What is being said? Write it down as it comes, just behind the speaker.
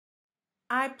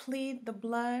I plead the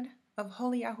blood of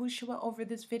Holy Yahushua over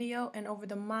this video and over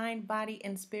the mind, body,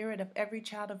 and spirit of every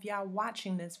child of Yah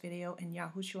watching this video in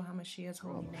Yahushua HaMashiach's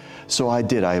holy name. So I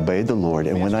did. I obeyed the Lord,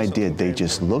 and when I did, they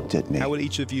just looked at me. How would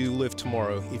each of you live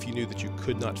tomorrow if you knew that you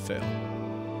could not fail?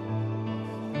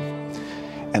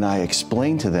 And I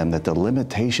explained to them that the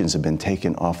limitations have been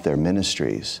taken off their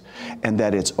ministries and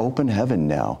that it's open heaven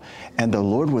now. And the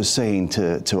Lord was saying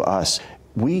to us,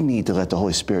 we need to let the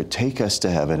Holy Spirit take us to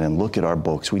heaven and look at our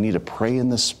books. We need to pray in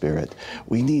the Spirit.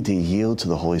 We need to yield to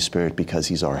the Holy Spirit because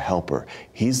He's our helper.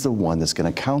 He's the one that's going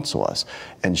to counsel us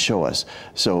and show us.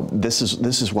 So this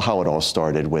is how it all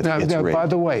started with it's written. By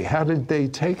the way, how did they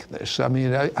take this? I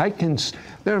mean, there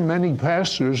are many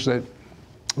pastors that,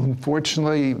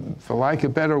 unfortunately, for lack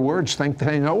of better words, think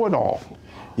they know it all.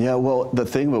 Yeah, well, the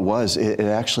thing was, it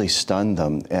actually stunned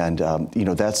them. And, you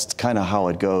know, that's kind of how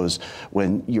it goes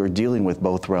when you're dealing with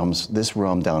both realms. This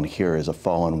realm down here is a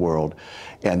fallen world,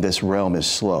 and this realm is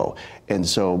slow. And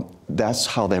so that's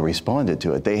how they responded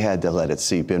to it. They had to let it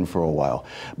seep in for a while.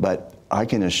 But I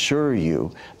can assure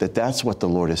you that that's what the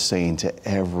Lord is saying to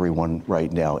everyone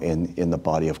right now in the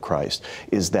body of Christ,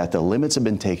 is that the limits have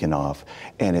been taken off,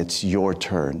 and it's your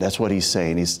turn. That's what He's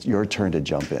saying. It's your turn to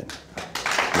jump in.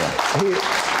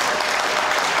 Yeah.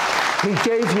 He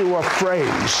gave you a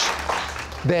phrase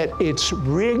that it's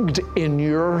rigged in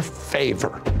your favor.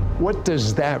 What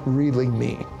does that really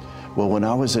mean? Well, when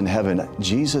I was in heaven,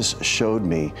 Jesus showed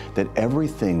me that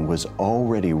everything was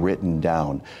already written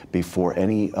down before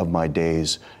any of my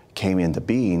days came into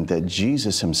being, that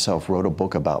Jesus Himself wrote a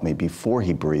book about me before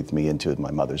He breathed me into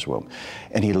my mother's womb.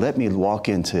 And He let me walk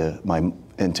into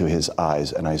His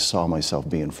eyes, and I saw myself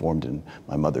being formed in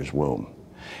my mother's womb.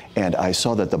 And I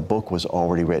saw that the book was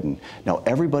already written. Now,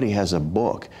 everybody has a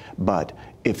book, but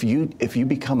if you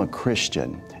become a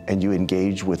Christian and you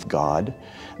engage with God,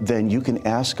 then you can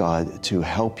ask God to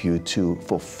help you to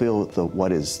fulfill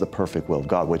what is the perfect will of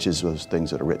God, which is those things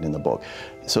that are written in the book.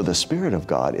 So the Spirit of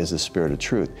God is the Spirit of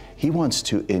truth. He wants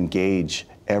to engage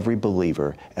every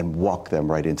believer and walk them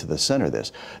right into the center of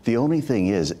this. The only thing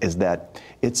is that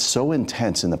it's so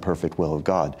intense in the perfect will of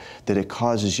God that it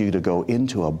causes you to go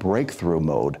into a breakthrough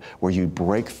mode where you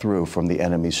break through from the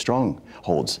enemy's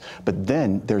strongholds. But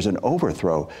then there's an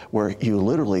overthrow where you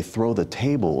literally throw the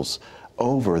tables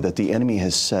over that the enemy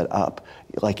has set up.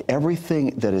 Like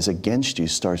everything that is against you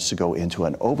starts to go into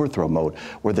an overthrow mode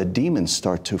where the demons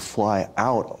start to fly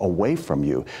out away from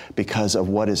you because of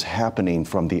what is happening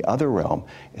from the other realm.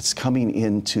 It's coming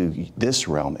into this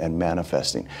realm and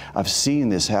manifesting. I've seen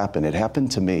this happen. It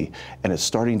happened to me, and it's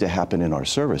starting to happen in our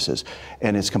services.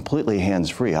 And it's completely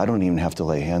hands-free. I don't even have to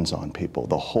lay hands on people.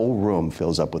 The whole room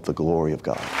fills up with the glory of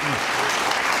God.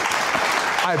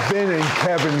 I've been in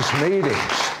Kevin's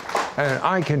meetings. And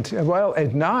I can, well,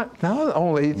 and not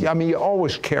only, I mean, you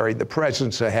always carried the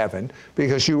presence of heaven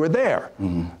because you were there,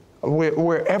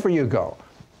 wherever you go.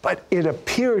 But it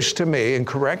appears to me, and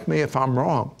correct me if I'm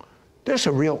wrong, there's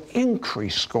a real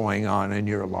increase going on in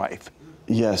your life.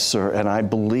 Yes, sir, and I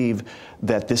believe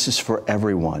that this is for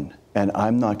everyone. And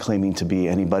I'm not claiming to be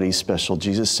anybody special.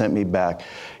 Jesus sent me back.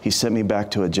 He sent me back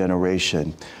to a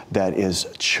generation that is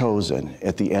chosen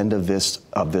at the end of this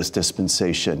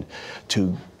dispensation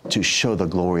to show the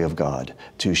glory of God,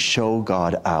 to show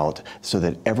God out so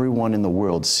that everyone in the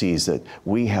world sees that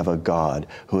we have a God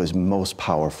who is most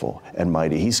powerful and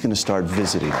mighty. He's going to start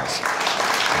visiting us.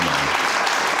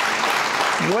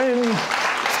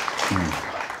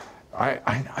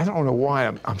 I don't know why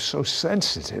I'm so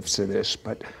sensitive to this,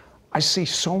 but I see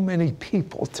so many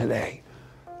people today,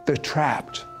 they're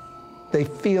trapped. They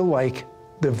feel like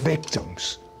they're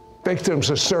victims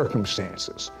of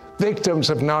circumstances, victims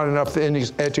of not enough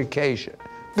education,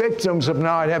 victims of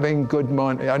not having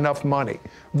enough money,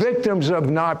 victims of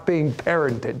not being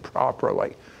parented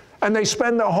properly. And they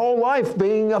spend their whole life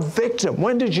being a victim.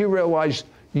 When did you realize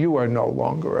you are no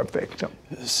longer a victim?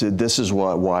 So this is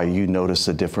why you notice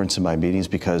the difference in my meetings,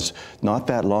 because not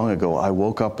that long ago, I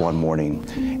woke up one morning,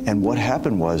 and what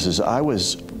happened was I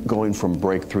was going from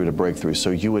breakthrough to breakthrough.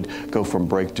 So you would go from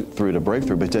breakthrough to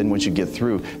breakthrough, but then once you get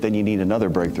through, then you need another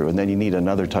breakthrough, and then you need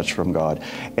another touch from God.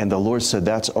 And the Lord said,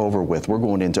 that's over with. We're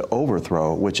going into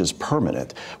overthrow, which is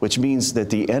permanent, which means that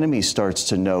the enemy starts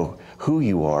to know who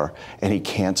you are, and he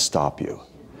can't stop you.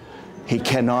 He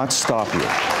cannot stop you.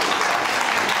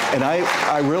 And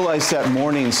I realized that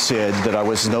morning, Sid, that I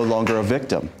was no longer a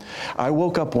victim. I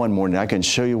woke up one morning, I can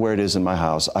show you where it is in my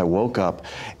house. I woke up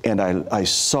and I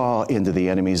saw into the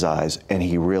enemy's eyes, and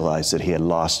he realized that he had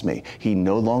lost me. He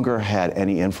no longer had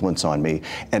any influence on me,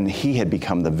 and he had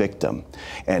become the victim.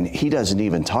 And he doesn't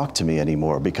even talk to me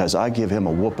anymore because I give him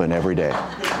a whooping every day.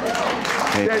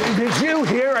 Did you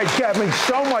hear it, Kevin?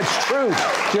 So much truth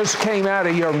just came out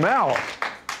of your mouth.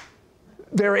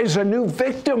 There is a new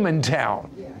victim in town.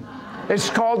 It's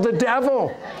called the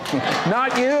devil,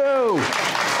 not you.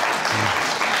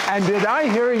 And did I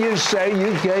hear you say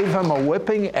you gave him a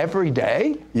whipping every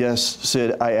day? Yes,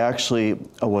 Sid, I actually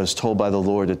was told by the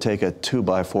Lord to take a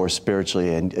 2x4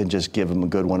 spiritually and just give him a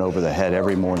good one over the head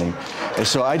every morning. And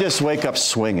so I just wake up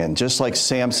swinging, just like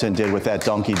Samson did with that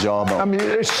donkey jawbone. I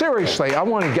mean, seriously, I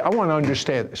want to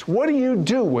understand this. What do you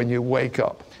do when you wake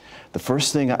up? The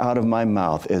first thing out of my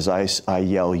mouth is I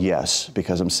yell yes,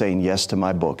 because I'm saying yes to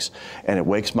my books. And it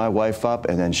wakes my wife up,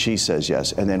 and then she says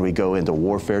yes. And then we go into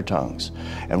warfare tongues.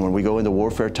 And when we go into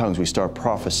warfare tongues, we start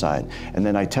prophesying. And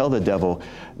then I tell the devil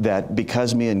that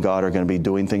because me and God are going to be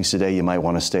doing things today, you might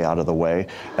want to stay out of the way.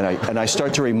 And I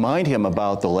start to remind him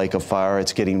about the lake of fire.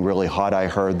 It's getting really hot, I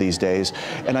heard, these days.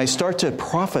 And I start to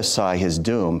prophesy his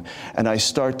doom. And I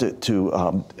start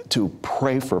to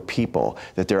pray for people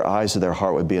that their eyes of their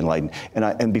heart would be enlightened.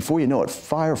 And before you know it,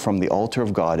 fire from the altar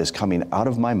of God is coming out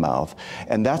of my mouth,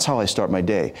 and that's how I start my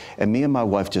day. And me and my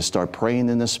wife just start praying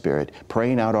in the Spirit,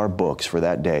 praying out our books for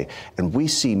that day, and we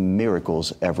see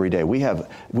miracles every day. We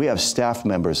have staff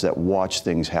members that watch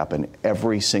things happen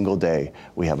every single day.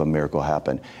 We have a miracle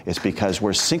happen. It's because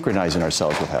we're synchronizing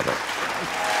ourselves with heaven.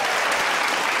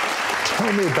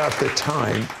 Tell me about the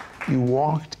time you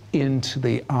walked into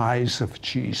the eyes of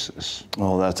Jesus.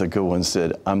 Oh, that's a good one,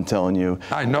 Sid. I'm telling you.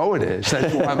 I know it is.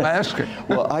 That's why I'm asking.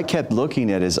 Well, I kept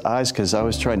looking at his eyes because I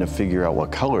was trying to figure out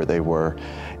what color they were.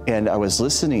 And I was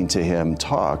listening to him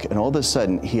talk, and all of a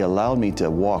sudden, he allowed me to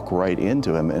walk right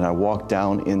into him, and I walked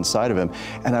down inside of him,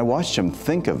 and I watched him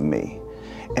think of me.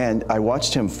 And I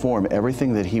watched him form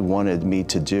everything that he wanted me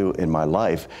to do in my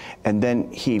life. And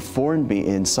then he formed me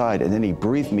inside, and then he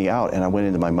breathed me out, and I went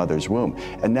into my mother's womb.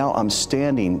 And now I'm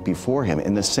standing before him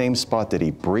in the same spot that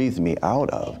he breathed me out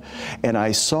of. And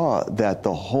I saw that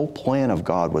the whole plan of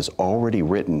God was already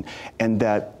written, and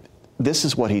that this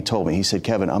is what he told me. He said,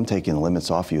 Kevin, I'm taking the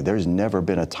limits off you. There's never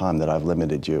been a time that I've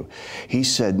limited you. He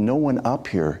said, no one up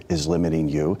here is limiting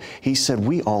you. He said,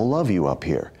 we all love you up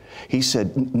here. He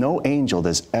said, no angel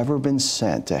that's ever been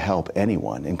sent to help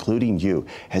anyone, including you,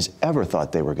 has ever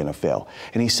thought they were going to fail.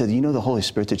 And he said, you know the Holy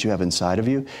Spirit that you have inside of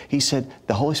you? He said,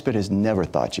 the Holy Spirit has never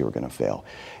thought you were going to fail.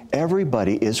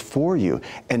 Everybody is for you.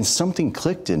 And something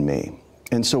clicked in me.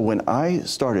 And so when I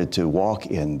started to walk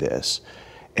in this,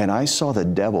 and I saw the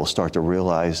devil start to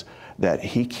realize that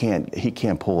he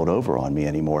can't pull it over on me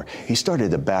anymore, he started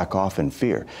to back off in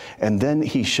fear. And then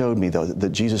he showed me,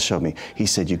 that Jesus showed me, he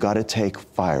said, you got to take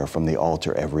fire from the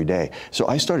altar every day. So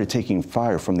I started taking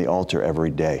fire from the altar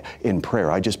every day in prayer.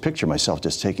 I just picture myself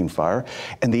just taking fire,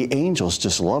 and the angels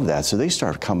just love that. So they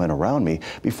start coming around me.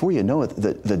 Before you know it,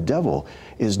 the devil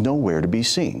is nowhere to be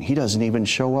seen. He doesn't even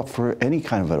show up for any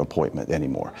kind of an appointment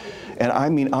anymore. And I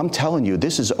mean, I'm telling you,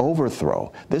 this is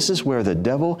overthrow. This is where the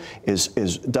devil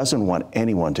doesn't want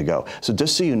anyone to go. So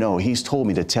just so you know, he's told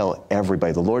me to tell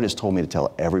everybody, the Lord has told me to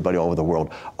tell everybody all over the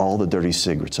world all the dirty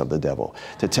secrets of the devil,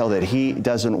 to tell that he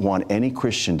doesn't want any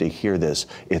Christian to hear this.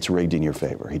 It's rigged in your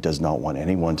favor. He does not want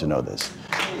anyone to know this.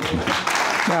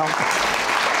 Now,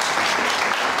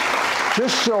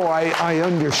 just so I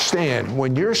understand,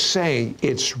 when you're saying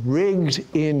it's rigged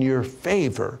in your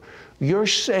favor, you're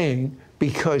saying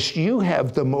because you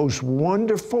have the most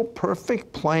wonderful,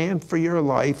 perfect plan for your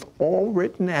life all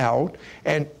written out,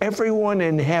 and everyone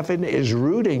in heaven is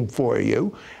rooting for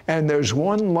you, and there's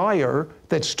one liar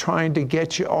that's trying to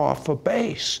get you off a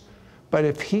base. But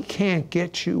if he can't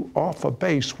get you off a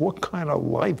base, what kind of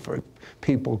life are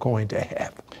people going to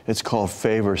have? It's called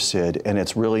favor, Sid, and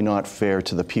it's really not fair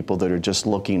to the people that are just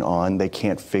looking on. They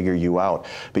can't figure you out.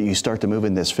 But you start to move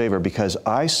in this favor, because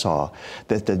I saw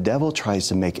that the devil tries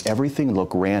to make everything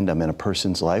look random in a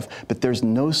person's life, but there's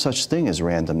no such thing as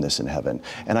randomness in heaven.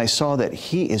 And I saw that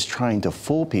he is trying to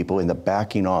fool people into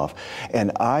backing off.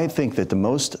 And I think that the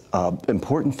most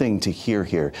important thing to hear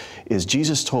here is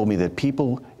Jesus told me that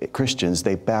people, Christians,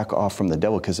 they back off from the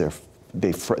devil because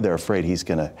they're afraid he's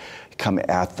going to come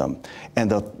at them. And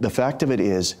the fact of it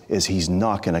is he's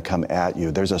not going to come at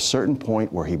you. There's a certain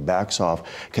point where he backs off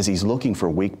because he's looking for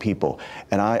weak people.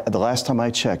 And the last time I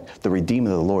checked, the redeemed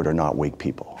of the Lord are not weak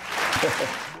people.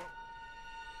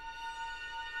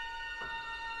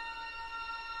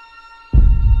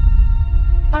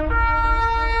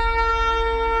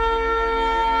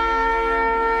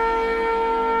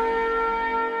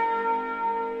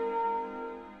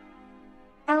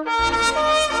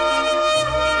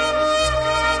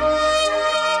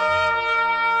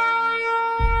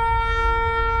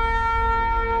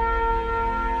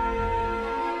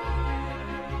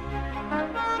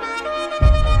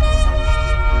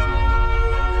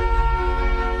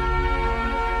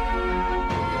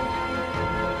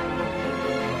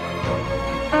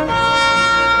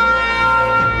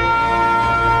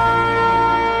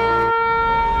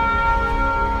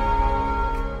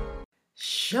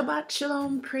 Shabbat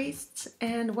Shalom, priests,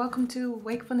 and welcome to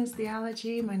Wakefulness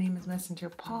Theology. My name is Messenger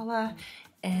Paula,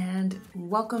 and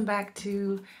welcome back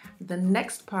to the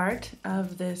next part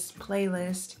of this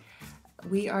playlist.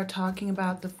 We are talking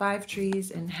about the 5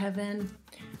 trees in heaven.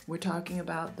 We're talking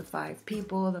about the 5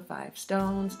 people, the 5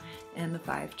 stones, and the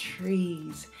 5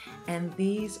 trees. And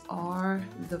these are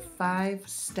the 5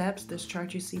 steps. This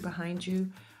chart you see behind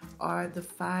you are the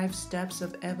 5 steps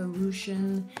of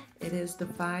evolution. It is the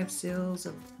 5 seals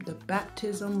of the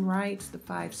baptism rites, the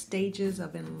 5 stages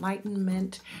of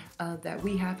enlightenment that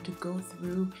we have to go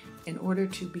through in order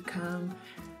to become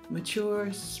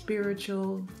mature,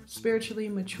 spiritually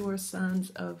mature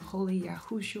sons of Holy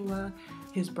Yahushua,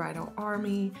 his bridal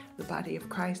army, the body of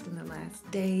Christ in the last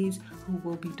days, who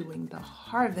will be doing the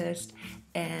harvest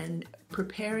and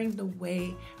preparing the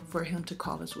way for him to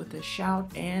call us with a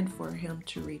shout and for him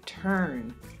to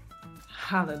return.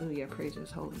 Hallelujah, praise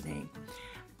his holy name.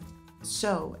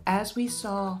 So, as we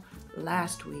saw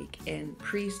last week in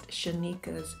Priest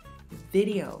Shanika's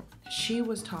video, she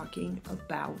was talking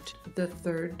about the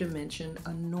 3rd dimension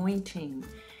anointing.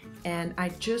 And I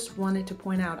just wanted to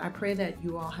point out, I pray that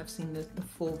you all have seen the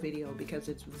full video, because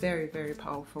it's very, very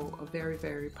powerful, a very,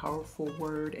 very powerful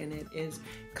word, and it is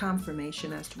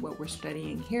confirmation as to what we're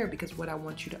studying here, because what I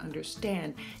want you to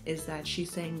understand is that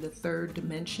she's saying the 3rd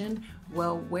dimension.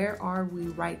 Well, where are we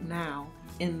right now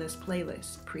in this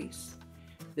playlist, priests?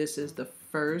 This is the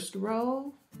 1st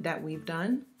row that we've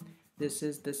done. This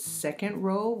is the 2nd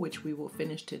row, which we will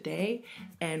finish today,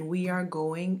 and we are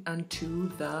going unto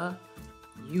the,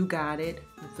 you got it,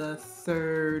 the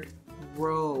 3rd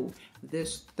row.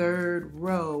 This 3rd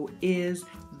row is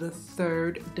the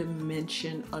 3rd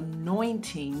dimension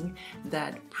anointing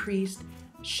that Priest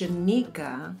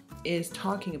Shanika is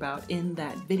talking about in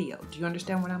that video. Do you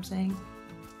understand what I'm saying?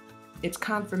 It's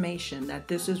confirmation that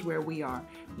this is where we are.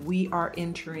 We are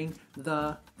entering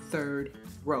the 3rd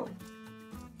row.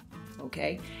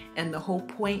 Okay, and the whole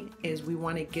point is we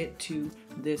want to get to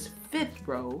this 5th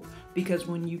row, because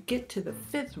when you get to the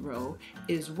 5th row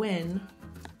is when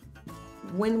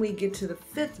we get to the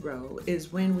 5th row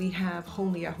is when we have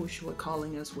Holy Yahushua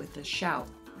calling us with a shout.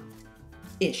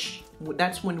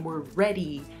 That's when we're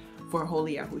ready for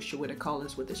Holy Yahushua to call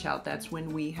us with a shout. That's when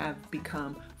we have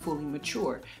become fully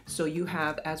mature. So you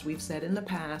have, as we've said in the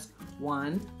past,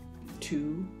 1,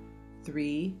 2,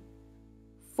 3,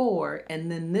 4,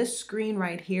 and then this screen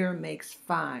right here makes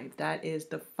 5. That is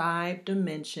the 5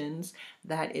 dimensions.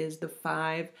 That is the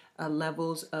 5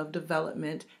 levels of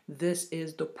development. This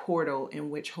is the portal in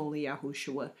which Holy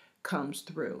Yahushua comes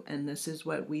through, and this is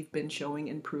what we've been showing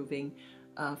and proving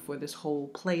for this whole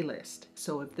playlist.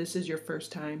 So if this is your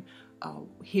first time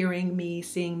hearing me,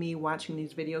 seeing me, watching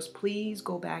these videos, please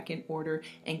go back in order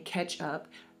and catch up.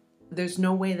 There's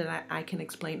no way that I can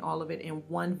explain all of it in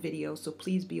one video, so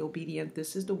please be obedient.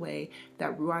 This is the way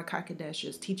that Ruach HaKodesh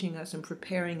is teaching us and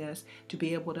preparing us to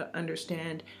be able to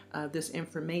understand this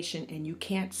information, and you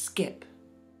can't skip.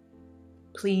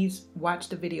 Please watch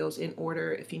the videos in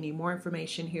order. If you need more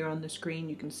information, here on the screen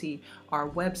you can see our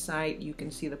website, you can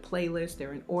see the playlist,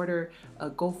 they're in order.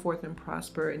 Go forth and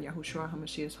prosper in Yahushua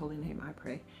HaMashiach's holy name, I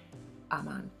pray.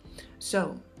 Amen.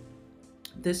 So,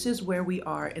 this is where we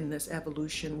are in this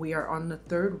evolution. We are on the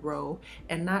 3rd row,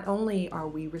 and not only are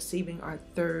we receiving our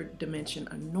 3rd dimension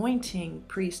anointing,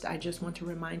 priest, I just want to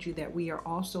remind you that we are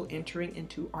also entering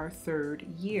into our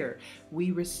 3rd year.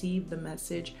 We received the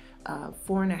message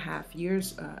 4.5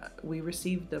 years. We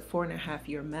received the 4.5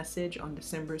 year message on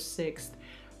December 6th,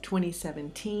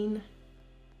 2017.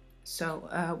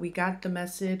 So we got the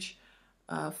message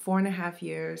 4.5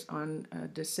 years on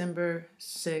December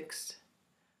 6th,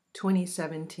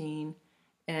 2017,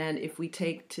 and if we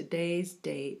take today's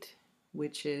date,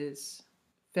 which is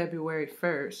February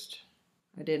 1st,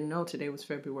 I didn't know today was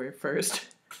February 1st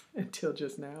until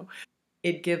just now,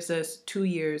 it gives us 2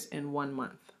 years and 1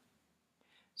 month.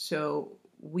 So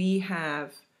we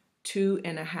have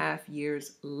 2.5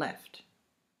 years left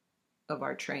of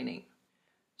our training.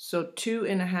 So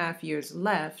 2.5 years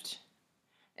left,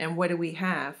 and what do we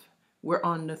have? We're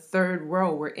on the 3rd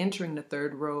row. We're entering the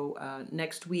 3rd row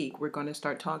next week. We're going to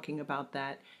start talking about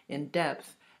that in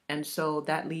depth. And so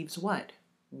that leaves what?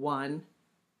 1,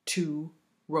 2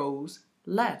 rows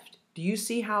left. Do you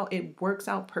see how it works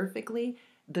out perfectly?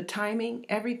 The timing,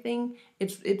 everything,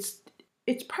 it's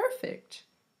perfect.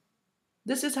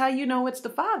 This is how you know it's the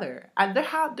Father.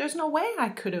 There's no way I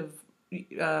could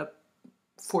have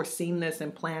foreseen this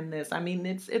and planned this. I mean,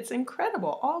 it's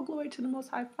incredible. All glory to the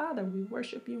Most High Father. We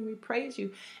worship you and we praise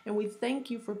you, and we thank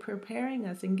you for preparing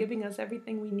us and giving us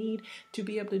everything we need to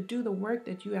be able to do the work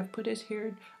that you have put us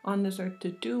here on this earth to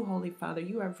do, Holy Father.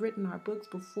 You have written our books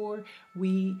before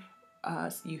we,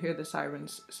 you hear the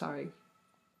sirens, sorry.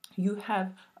 You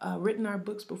have written our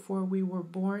books before we were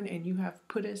born, and you have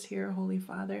put us here, Holy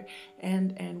Father.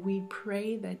 And we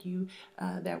pray that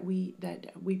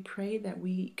we pray that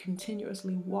we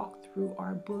continuously walk through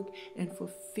our book and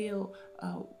fulfill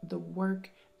the work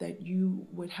that you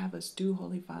would have us do,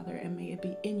 Holy Father. And may it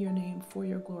be in your name, for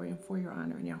your glory and for your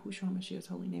honor. In Yahushua HaMashiach's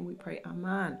holy name we pray.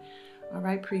 Amen. All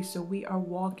right, priest, so we are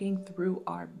walking through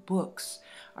our books,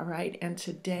 all right? And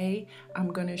today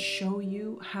I'm going to show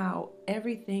you how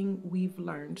everything we've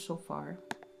learned so far,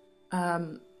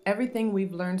 I'm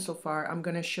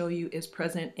going to show you is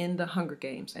present in the Hunger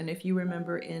Games. And if you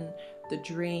remember in the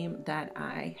dream that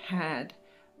I had,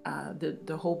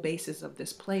 the whole basis of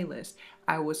this playlist,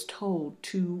 I was told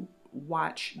to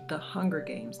watch the Hunger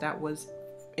Games. That was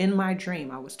in my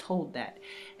dream. I was told that.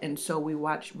 And so we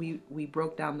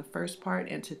broke down the first part,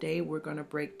 and today we're going to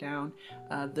break down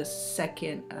the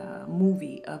second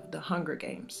movie of the Hunger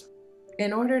Games.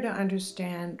 In order to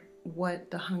understand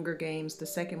what the Hunger Games, the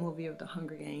second movie of the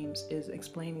Hunger Games, is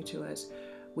explaining to us,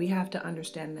 we have to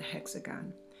understand the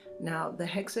Hexagon. Now, the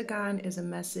Hexagon is a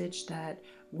message that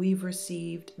we've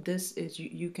received. This is,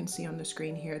 you can see on the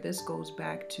screen here, this goes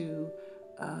back to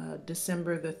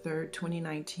December the 3rd,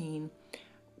 2019.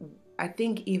 I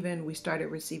think even we started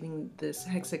receiving this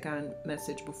Hexagon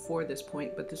message before this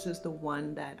point, but this is the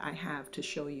one that I have to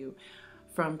show you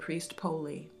from Priest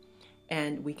Poley.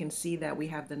 And we can see that we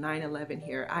have the 9/11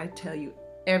 here. I tell you,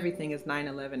 everything is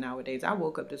 9/11 nowadays. I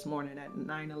woke up this morning at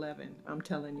 9/11, I'm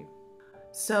telling you.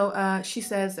 So she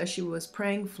says that she was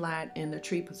praying flat in the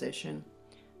tree position.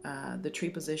 The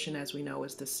tree position, as we know,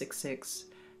 is the 6-6.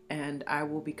 And I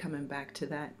will be coming back to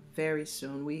that very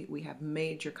soon. We have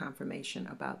major confirmation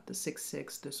about the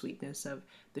 6-6, the sweetness of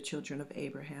the children of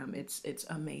Abraham. It's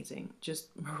amazing,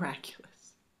 just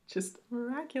miraculous, just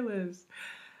miraculous.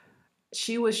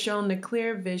 She was shown the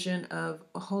clear vision of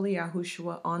Holy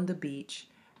Yahushua on the beach,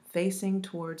 facing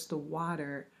towards the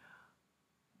water.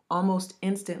 Almost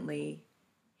instantly,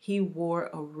 he wore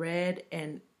a red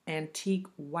and antique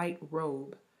white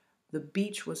robe. The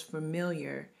beach was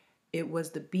familiar. It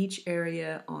was the beach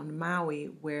area on Maui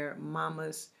where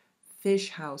Mama's fish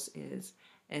house is,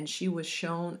 and she was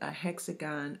shown a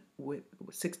hexagon with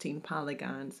 16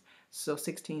 polygons, so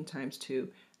 16 times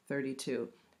 2, 32.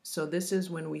 So this is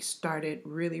when we started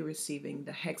really receiving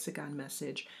the hexagon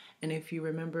message. And if you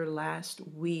remember last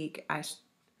week,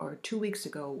 or 2 weeks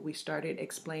ago, we started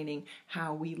explaining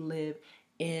how we live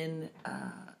in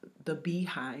the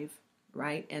beehive,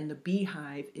 right? And the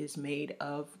beehive is made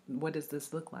of, what does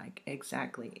this look like?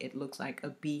 Exactly. It looks like a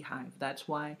beehive. That's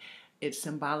why it's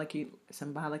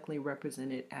symbolically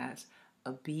represented as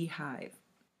a beehive.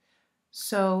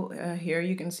 So here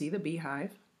you can see the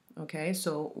beehive. Okay,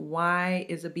 so why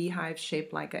is a beehive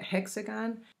shaped like a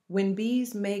hexagon? When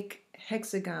bees make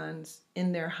hexagons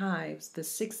in their hives, the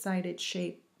six-sided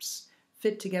shapes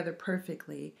fit together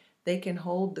perfectly. They can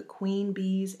hold the queen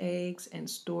bee's eggs and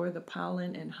store the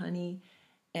pollen and honey,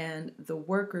 and the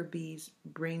worker bees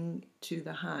bring to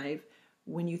the hive.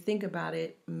 When you think about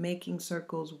it, making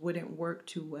circles wouldn't work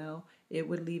too well. It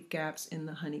would leave gaps in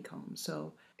the honeycomb.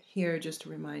 So here, just to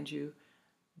remind you,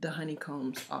 the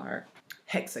honeycombs are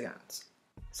hexagons.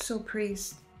 So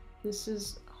priest, this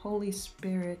is Holy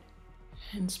Spirit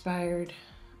inspired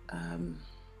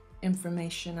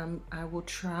information. I will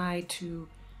try to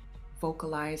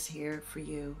vocalize here for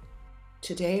you.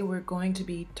 Today we're going to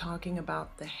be talking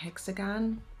about the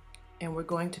hexagon, and we're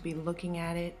going to be looking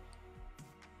at it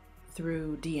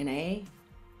through DNA.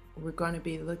 We're going to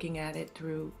be looking at it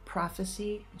through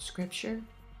prophecy, scripture,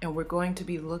 and we're going to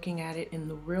be looking at it in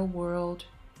the real world,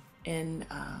 in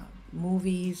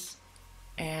movies,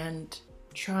 and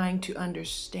trying to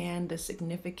understand the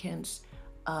significance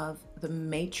of the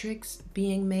matrix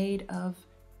being made of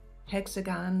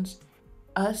hexagons,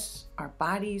 us, our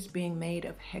bodies being made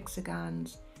of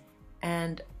hexagons,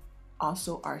 and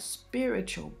also our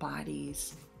spiritual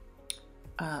bodies,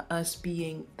 us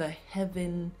being the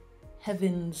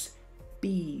heavens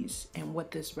bees, and what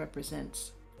this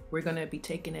represents. We're going to be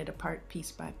taking it apart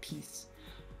piece by piece.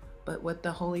 But what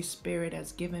the Holy Spirit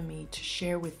has given me to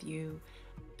share with you,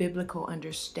 biblical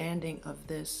understanding of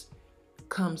this,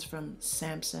 comes from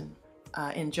Samson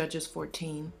in Judges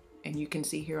 14. And you can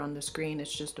see here on the screen,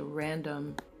 it's just a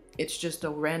random It's just a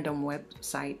random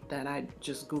website that I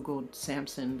just Googled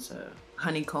Samson's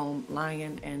honeycomb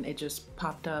lion, and it just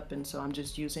popped up, and so I'm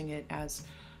just using it as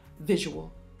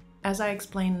visual. As I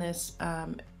explain this,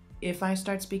 if I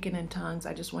start speaking in tongues,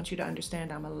 I just want you to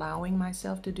understand I'm allowing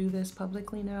myself to do this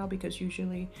publicly now, because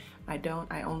usually I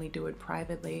don't. I only do it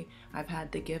privately. I've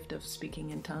had the gift of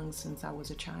speaking in tongues since I was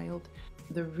a child.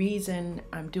 The reason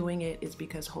I'm doing it is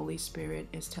because Holy Spirit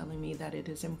is telling me that it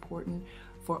is important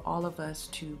for all of us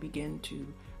to begin to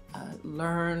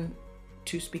learn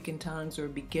to speak in tongues, or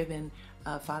be given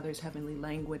Father's heavenly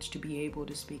language to be able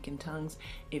to speak in tongues.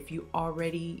 If you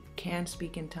already can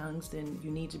speak in tongues, then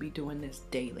you need to be doing this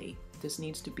daily. This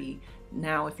needs to be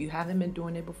now. If you haven't been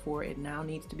doing it before, it now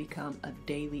needs to become a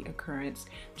daily occurrence.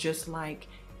 Just like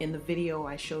in the video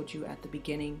I showed you at the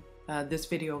beginning, this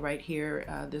video right here,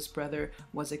 this brother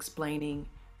was explaining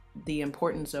the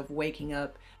importance of waking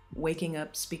up,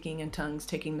 speaking in tongues,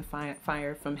 taking the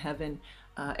fire from heaven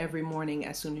every morning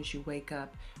as soon as you wake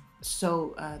up.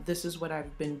 So this is what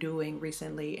I've been doing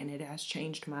recently, and it has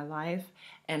changed my life.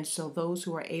 And so those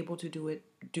who are able to do it,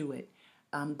 do it.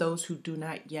 Those who do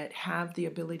not yet have the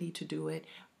ability to do it,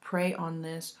 pray on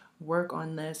this, work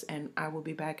on this, and I will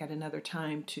be back at another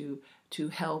time to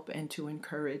help and to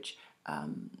encourage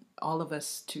all of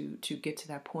us to get to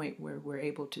that point where we're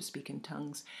able to speak in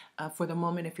tongues. For the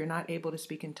moment, if you're not able to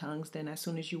speak in tongues, then as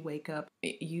soon as you wake up,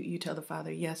 you tell the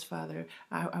Father, yes, Father,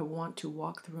 I want to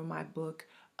walk through my book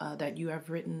that you have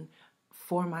written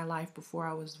for my life before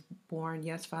I was born.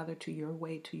 Yes, Father, to your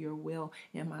way, to your will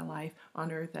in my life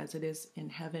on earth as it is in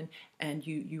heaven. And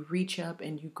you reach up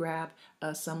and you grab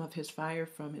some of his fire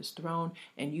from his throne,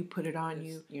 and you put it on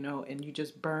you, and you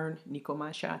just burn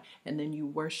Nikomasha, and then you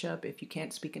worship. If you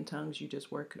can't speak in tongues, you just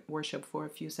worship for a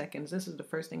few seconds. This is the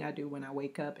first thing I do when I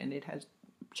wake up, and it has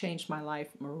changed my life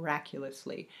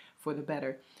miraculously for the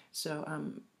better.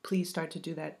 So please start to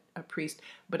do that, priest.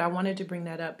 But I wanted to bring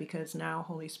that up because now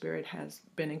Holy Spirit has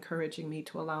been encouraging me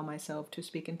to allow myself to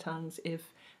speak in tongues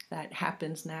if that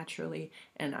happens naturally,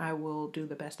 and I will do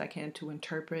the best I can to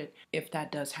interpret if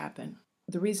that does happen.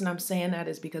 The reason I'm saying that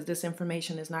is because this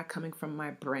information is not coming from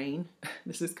my brain.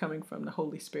 This is coming from the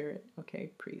Holy Spirit.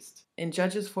 Okay, priest. In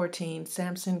Judges 14,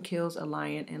 Samson kills a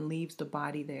lion and leaves the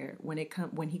body there.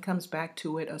 When he comes back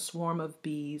to it, a swarm of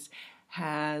bees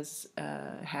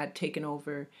had taken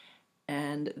over,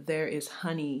 and there is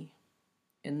honey,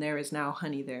 and there is now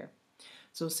honey there.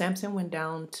 So Samson went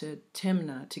down to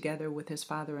Timnah together with his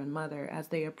father and mother. As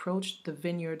they approached the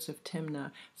vineyards of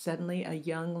Timnah, suddenly a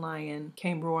young lion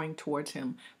came roaring towards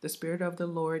him. The Spirit of the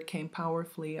Lord came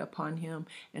powerfully upon him,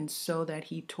 and so that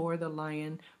he tore the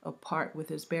lion apart with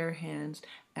his bare hands,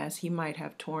 as he might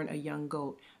have torn a young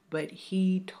goat. But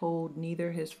he told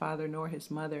neither his father nor his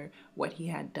mother what he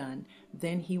had done.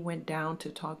 Then he went down to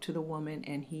talk to the woman,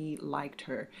 and he liked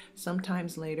her.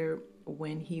 Sometimes later,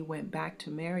 when he went back to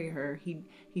marry her, he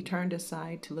turned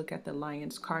aside to look at the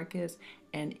lion's carcass,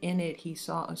 and in it he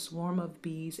saw a swarm of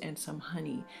bees and some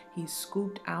honey. He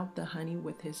scooped out the honey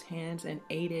with his hands and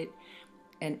ate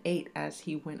as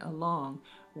he went along.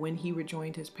 When he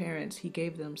rejoined his parents, he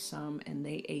gave them some, and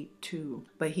they ate too.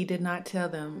 But he did not tell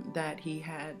them that he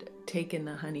had taken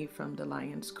the honey from the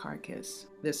lion's carcass.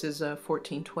 This is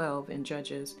 14:12 in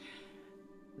Judges.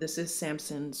 This is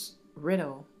Samson's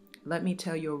riddle. Let me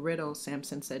tell you a riddle,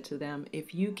 Samson said to them.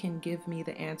 If you can give me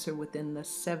the answer within the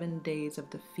 7 days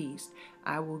of the feast,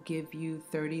 I will give you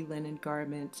 30 linen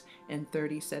garments and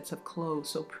 30 sets of clothes.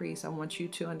 So priest, I want you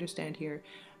to understand here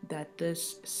that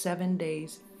this 7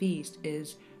 days feast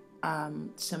is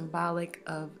symbolic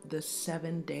of the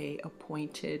 7-day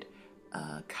appointed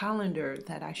calendar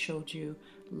that I showed you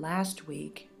last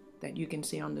week that you can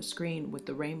see on the screen with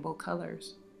the rainbow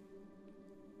colors.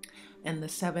 And the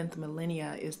 7th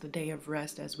millennia is the day of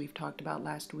rest, as we've talked about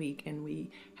last week, and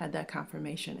we had that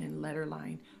confirmation in letter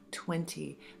line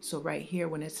 20. So right here,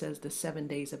 when it says the 7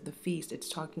 days of the feast, it's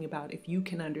talking about if you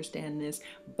can understand this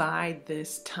by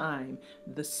this time,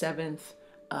 the 7th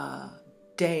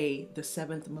day, the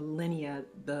 7th millennia,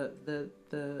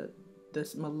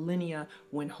 this millennia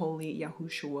when Holy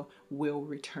Yahushua will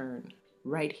return.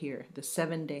 Right here, the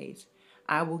 7 days.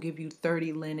 I will give you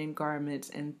 30 linen garments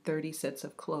and 30 sets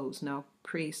of clothes. Now,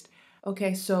 priest.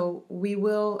 Okay, so we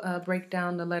will break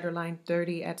down the letter line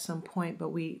 30 at some point, but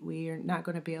we are not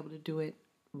going to be able to do it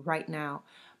right now.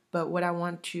 But what I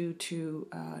want you to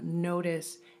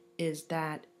notice is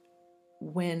that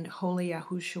when Holy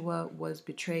Yahushua was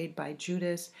betrayed by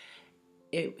Judas,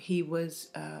 the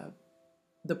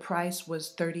price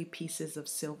was 30 pieces of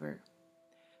silver.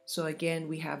 So again,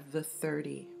 we have the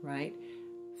 30, right?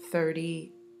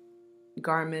 30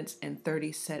 garments and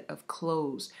 30 set of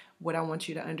clothes. what I want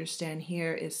you to understand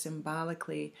here is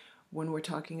symbolically when we're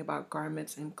talking about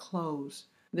garments and clothes.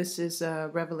 This is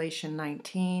Revelation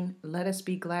 19. Let us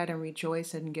be glad and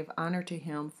rejoice and give honor to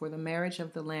him, for the marriage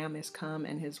of the Lamb is come,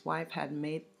 and his wife had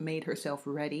made herself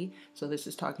ready. So this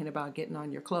is talking about getting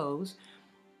on your clothes.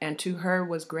 And to her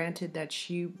was granted that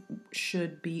she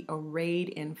should be arrayed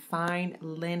in fine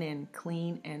linen,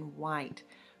 clean and white.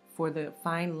 For the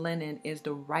fine linen is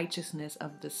the righteousness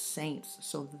of the saints.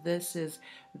 So this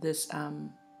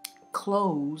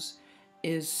clothes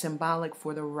is symbolic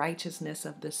for the righteousness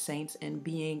of the saints and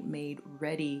being made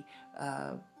ready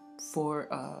to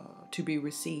be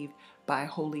received by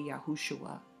Holy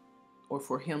Yahushua, or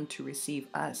for him to receive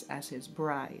us as his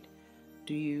bride.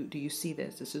 Do you see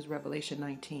this? This is Revelation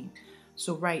 19.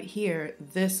 So right here,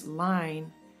 this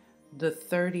line, the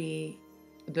 30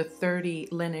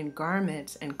 linen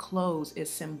garments and clothes is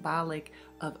symbolic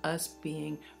of us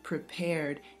being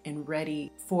prepared and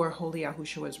ready for Holy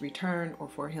Yahushua's return, or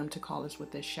for him to call us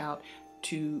with a shout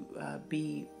to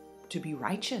be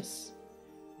righteous.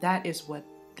 That is what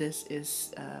this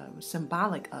is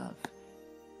symbolic of.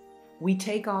 We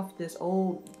take off this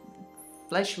old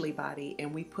fleshly body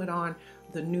and we put on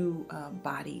the new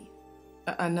body.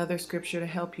 Another scripture to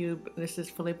help you, this is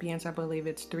Philippians, I believe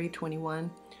it's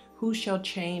 3:21. Who shall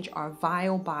change our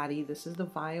vile body, this is the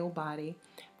vile body,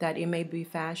 that it may be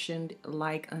fashioned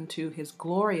like unto his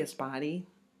glorious body.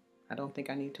 I don't think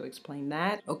I need to explain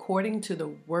that. According to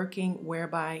the working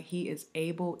whereby he is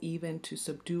able even to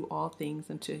subdue all things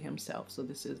unto himself. So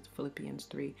this is Philippians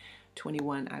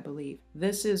 3:21, I believe.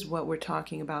 This is what we're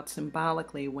talking about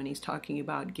symbolically when he's talking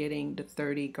about getting the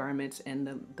 30 garments and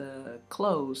the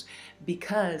clothes,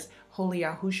 because Holy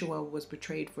Yahushua was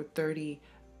betrayed for 30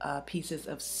 pieces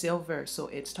of silver. So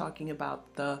it's talking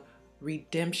about the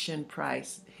redemption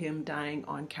price, him dying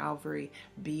on Calvary,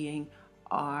 being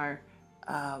our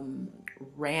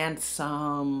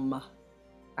ransom.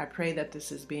 I pray that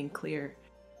this is being clear.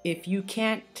 If you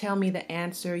can't tell me the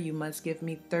answer, you must give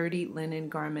me 30 linen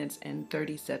garments and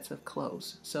 30 sets of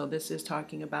clothes. So this is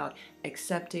talking about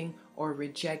accepting or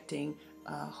rejecting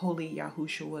Holy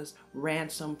Yahushua's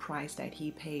ransom price that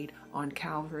he paid on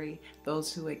Calvary.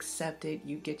 Those who accept it,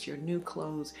 you get your new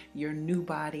clothes, your new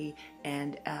body,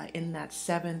 and in that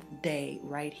seventh day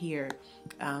right here,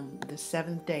 the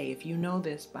seventh day, if you know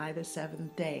this, by the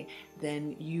seventh day,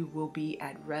 then you will be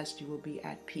at rest, you will be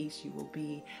at peace, you will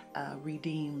be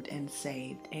redeemed and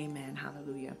saved. Amen.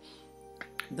 Hallelujah.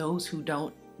 Those who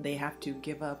don't, they have to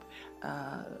give up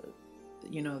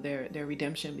their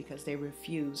redemption because they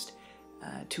refused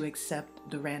to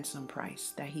accept the ransom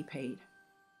price that he paid.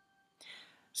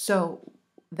 So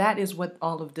that is what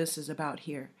all of this is about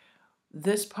here.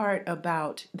 This part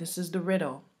about, this is the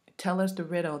riddle. Tell us the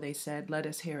riddle, they said. Let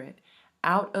us hear it.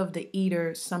 Out of the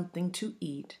eater, something to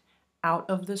eat. Out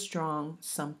of the strong,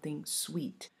 something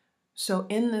sweet. So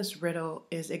in this riddle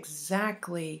is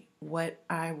exactly what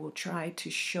I will try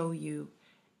to show you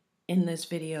in this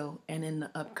video and in the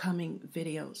upcoming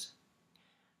videos.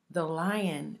 The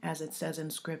lion, as it says in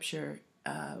scripture,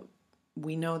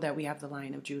 we know that we have the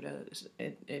Lion of Judah.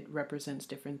 It represents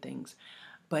different things.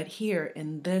 But here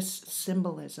in this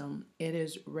symbolism, it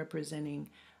is representing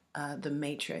the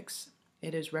matrix.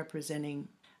 It is representing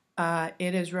 1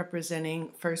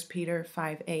 Peter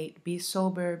 5:8. Be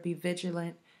sober, be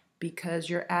vigilant, because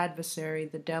your adversary,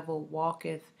 the devil,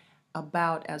 walketh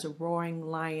about as a roaring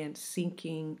lion,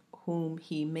 seeking whom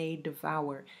he may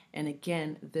devour. And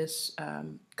again, this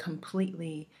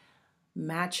completely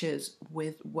matches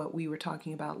with what we were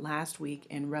talking about last week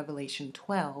in Revelation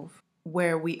 12,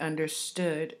 where we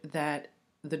understood that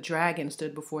the dragon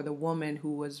stood before the woman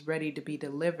who was ready to be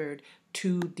delivered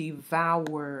to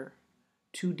devour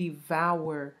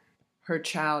her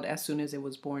child as soon as it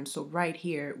was born. So right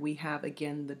here we have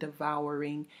again the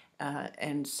devouring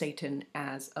and Satan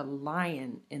as a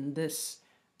lion in this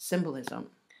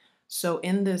symbolism. So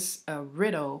in this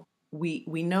riddle, we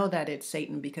know that it's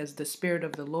Satan because the Spirit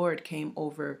of the Lord came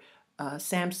over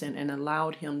Samson and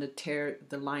allowed him to tear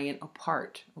the lion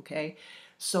apart, okay?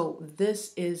 So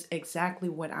this is exactly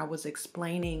what I was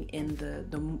explaining in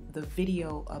the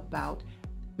video about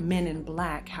Men in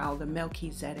Black, how the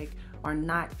Melchizedek are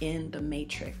not in the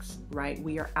matrix, right?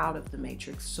 We are out of the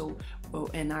matrix. So,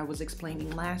 and I was explaining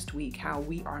last week how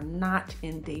we are not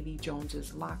in Davy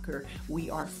Jones's locker. We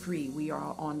are free. We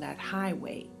are on that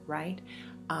highway, right?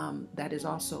 That is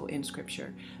also in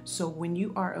scripture. So when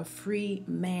you are a free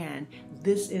man,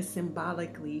 this is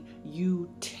symbolically you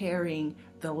tearing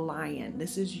the lion.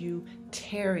 This is you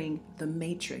tearing the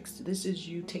matrix. This is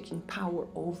you taking power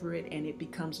over it and it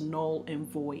becomes null and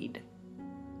void.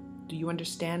 Do you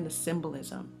understand the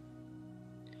symbolism?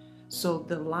 So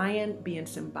the lion being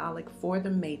symbolic for the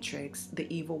matrix, the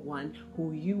evil one,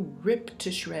 who you rip to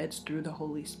shreds through the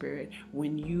Holy Spirit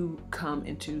when you come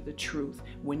into the truth,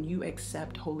 when you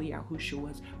accept Holy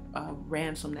Yahushua's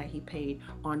ransom that he paid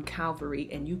on Calvary,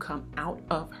 and you come out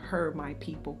of her, my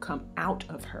people, come out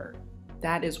of her.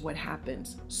 That is what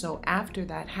happens. So after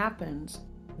that happens,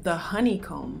 the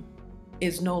honeycomb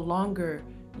is no longer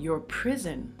your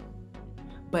prison,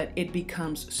 but it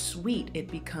becomes sweet.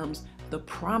 It becomes the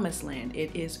promised land.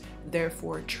 It is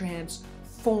therefore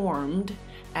transformed,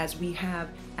 as we have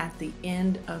at the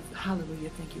end of, hallelujah,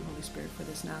 thank you, Holy Spirit, for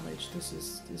this knowledge. This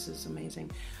is amazing.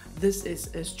 This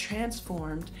is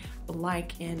transformed,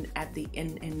 like in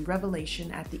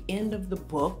Revelation, at the end of the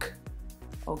book,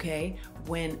 okay,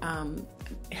 when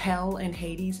hell and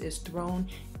Hades is thrown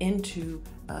into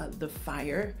the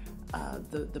fire,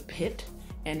 the pit,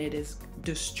 and it is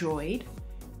destroyed.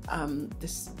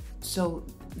 So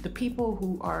the people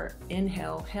who are in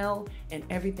hell and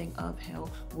everything of hell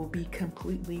will be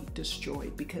completely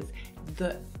destroyed, because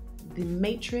the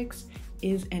matrix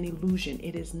is an illusion.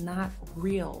 It is not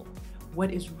real.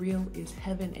 What is real is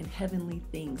heaven and heavenly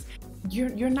things.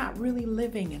 You're not really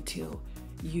living until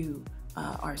you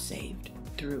are saved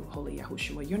through Holy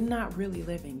Yahushua. You're not really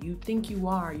living. You think you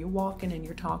are. You're walking and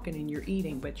you're talking and you're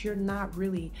eating, but you're not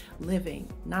really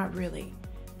living. Not really.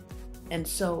 And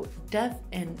so death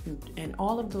and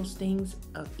all of those things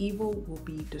of evil will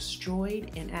be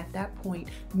destroyed. And at that point,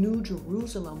 New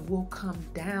Jerusalem will come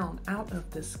down out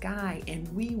of the sky, and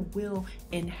we will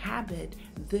inhabit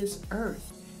this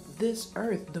earth. This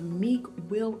earth, the meek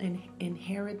will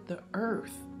inherit the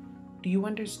earth. Do you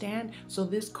understand? So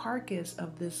this carcass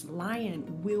of this lion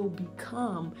will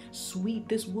become sweet.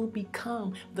 This will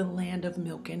become the land of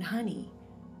milk and honey.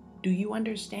 Do you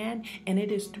understand? And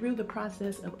it is through the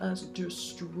process of us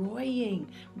destroying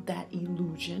that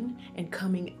illusion and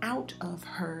coming out of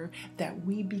her that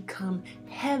we become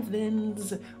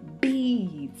heaven's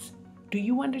bees. Do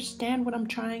you understand what I'm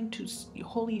trying to,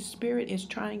 Holy Spirit is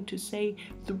trying to say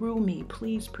through me?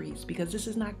 Please, priest, because this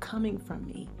is not coming from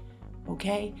me,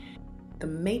 okay? The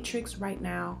matrix right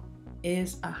now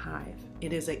is a hive.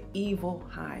 It is an evil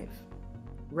hive,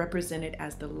 represented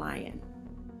as the lion.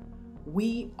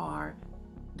 We are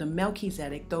the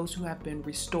Melchizedek, those who have been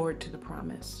restored to the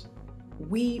promise.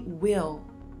 We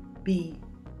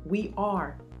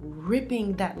are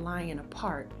ripping that lion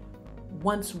apart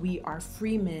once we are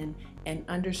free men and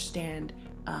understand,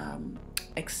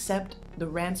 accept the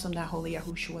ransom that Holy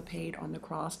Yahushua paid on the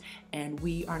cross, and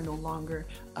we are no longer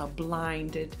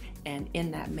blinded and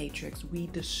in that matrix. We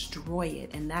destroy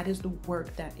it, and that is the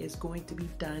work that is going to be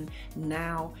done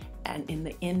now and in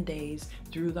the end days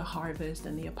through the harvest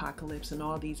and the apocalypse and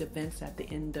all these events at the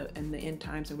end in the end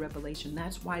times and Revelation.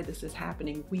 That's why this is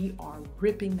happening. We are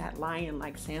ripping that lion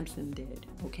like Samson did,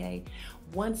 okay?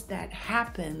 Once that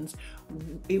happens,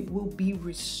 it will be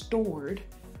restored,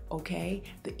 okay?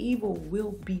 The evil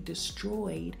will be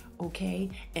destroyed, okay?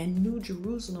 And New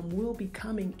Jerusalem will be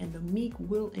coming, and the meek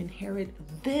will inherit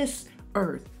this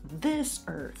earth,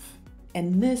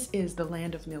 And this is the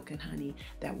land of milk and honey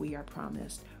that we are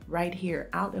promised. Right here,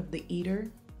 out of the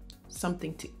eater,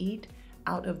 something to eat,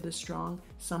 out of the strong,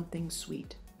 something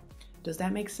sweet. Does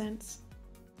that make sense?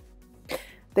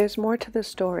 There's more to the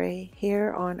story.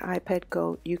 Here on iPad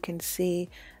Goat, you can see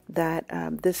that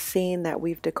this scene that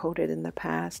we've decoded in the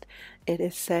past, it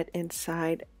is set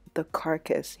inside the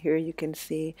carcass. Here you can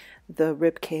see the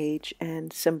rib cage,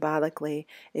 and symbolically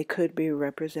it could be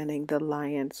representing the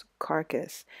lion's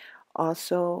carcass.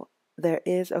 Also, there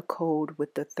is a code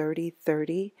with the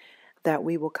 3030 that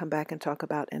we will come back and talk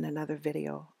about in another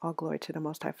video. All glory to the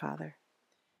Most High Father.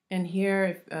 And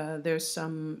here, this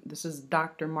is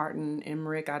Dr. Martin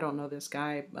Emmerich. I don't know this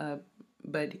guy,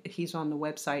 but he's on the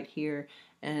website here,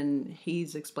 and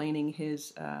he's explaining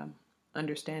his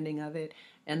understanding of it.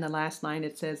 And the last line,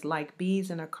 it says, like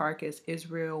bees in a carcass,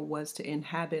 Israel was to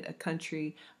inhabit a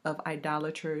country of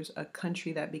idolaters, a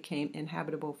country that became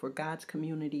inhabitable for God's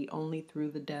community only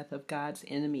through the death of God's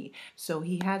enemy. So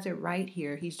he has it right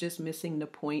here. He's just missing the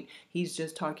point. He's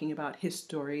just talking about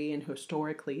history, and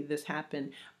historically this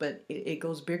happened, but it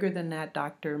goes bigger than that.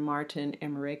 Dr. Martin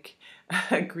Emmerich,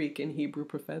 a Greek and Hebrew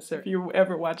professor, if you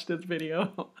ever watched this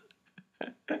video.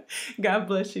 God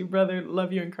bless you, brother.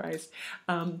 Love you in Christ.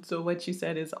 So what you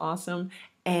said is awesome.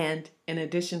 And in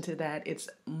addition to that, it's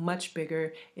much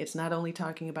bigger. It's not only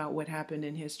talking about what happened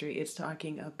in history, it's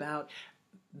talking about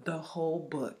the whole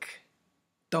book.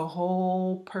 The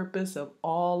whole purpose of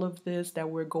all of this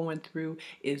that we're going through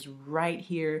is right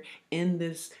here in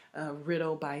this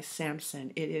riddle by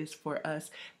Samson. It is for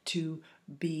us to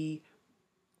be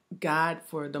God,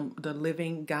 for the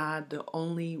living God, the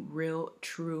only real,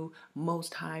 true,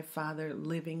 most high Father,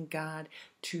 living God,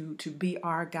 to be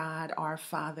our God, our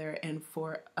Father, and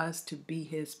for us to be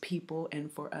his people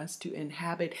and for us to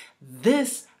inhabit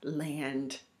this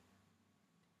land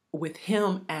with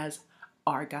him as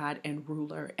our God and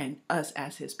ruler and us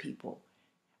as his people.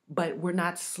 But we're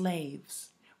not slaves.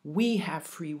 We have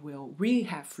free will, we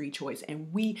have free choice,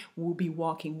 and we will be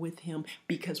walking with him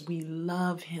because we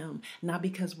love him, not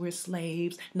because we're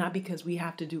slaves, not because we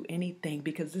have to do anything,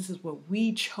 because this is what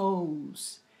we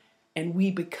chose, and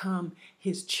we become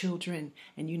his children.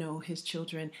 And you know, his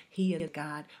children, he is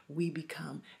God, we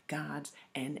become God's,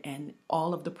 and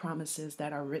all of the promises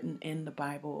that are written in the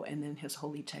Bible and in his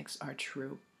holy texts are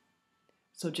true.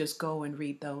 So just go and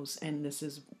read those, and this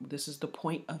is the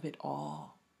point of it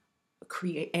all.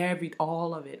 Create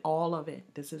all of it.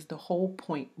 This is the whole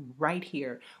point right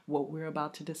here, what we're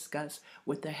about to discuss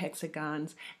with the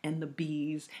hexagons and the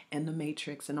bees and the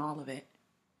matrix and all of it.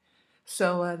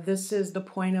 So this is the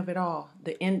point of it all.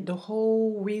 The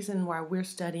whole reason why we're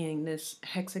studying this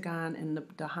hexagon and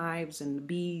the hives and the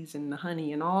bees and the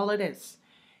honey and all of this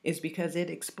is because it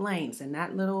explains in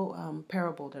that little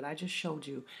parable that I just showed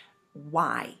you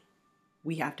why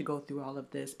we have to go through all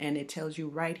of this. And it tells you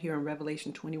right here in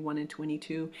Revelation 21 and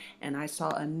 22, and I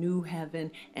saw a new heaven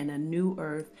and a new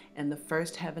earth, and the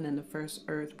first heaven and the first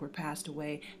earth were passed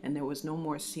away, and there was no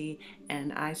more sea.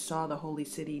 And I saw the holy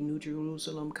city, New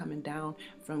Jerusalem, coming down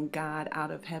from God out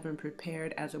of heaven,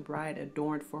 prepared as a bride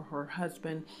adorned for her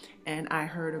husband. And I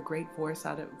heard a great voice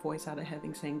out of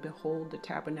heaven saying, behold, the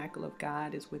tabernacle of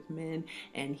God is with men,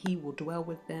 and he will dwell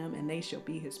with them, and they shall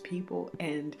be his people,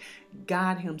 and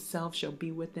God himself shall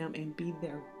be with them and be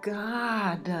their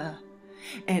God.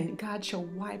 And God shall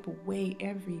wipe away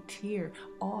every tear,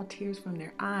 all tears from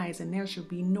their eyes, and there shall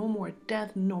be no more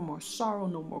death, no more sorrow,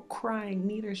 no more crying,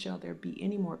 neither shall there be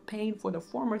any more pain, for the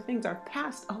former things are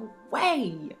passed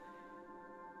away.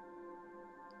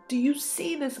 Do you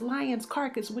see this lion's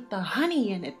carcass with the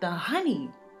honey in it? The honey.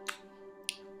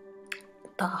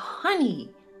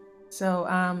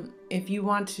 So if you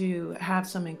want to have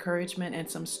some encouragement and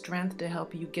some strength to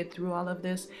help you get through all of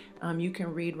this, you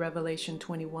can read Revelation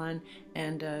 21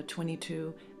 and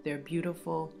 22. They're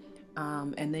beautiful.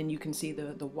 And then you can see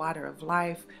the water of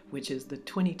life, which is the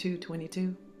 22,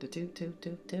 the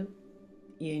 2.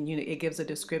 And it gives a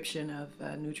description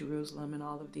of New Jerusalem and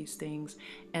all of these things.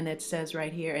 And it says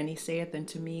right here, and he saith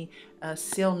unto me,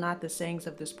 seal not the sayings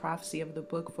of this prophecy of the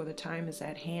book, for the time is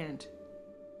at hand.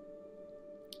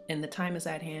 And the time is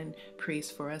at hand,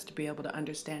 priest, for us to be able to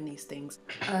understand these things.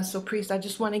 So, priest, I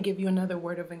just want to give you another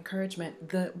word of encouragement.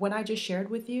 What I just shared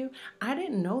with you, I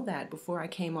didn't know that before I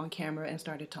came on camera and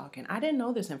started talking. I didn't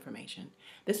know this information.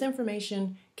 This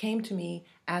information came to me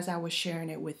as I was sharing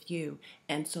it with you.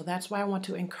 And so that's why I want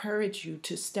to encourage you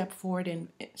to step forward in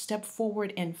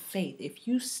faith. If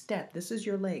you step, this is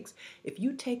your legs. If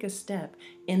you take a step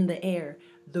in the air,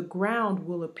 the ground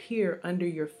will appear under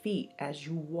your feet as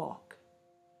you walk.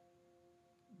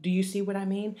 Do you see what I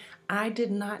mean? I did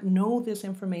not know this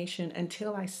information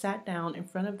until I sat down in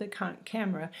front of the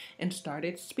camera and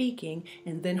started speaking,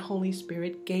 and then Holy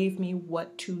Spirit gave me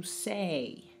what to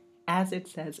say, as it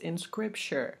says in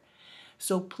Scripture.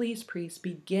 So please, priest,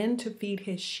 begin to feed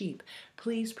his sheep.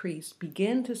 Please, priest,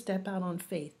 begin to step out on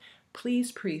faith.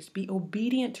 Please, priest, be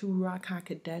obedient to Ruach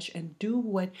HaKodesh and do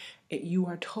what you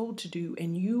are told to do,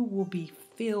 and you will be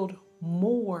filled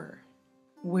more.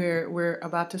 We're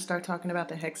about to start talking about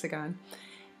the hexagon,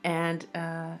 and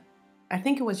I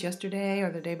think it was yesterday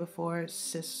or the day before,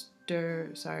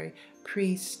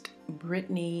 Priest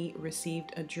Brittany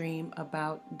received a dream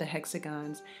about the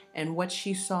hexagons, and what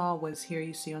she saw was here.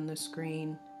 You see on the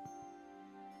screen.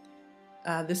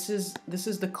 This is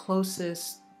the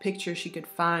closest picture she could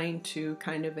find to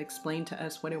kind of explain to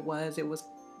us what it was. It was,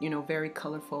 very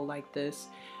colorful like this.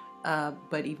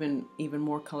 But even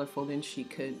more colorful than she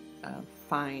could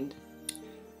find.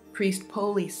 Priest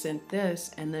Polly sent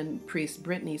this, and then Priest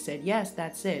Brittany said, yes,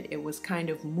 that's it. It was kind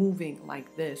of moving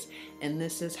like this. And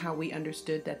this is how we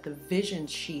understood that the vision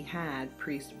she had,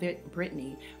 Priest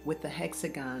Brittany, with the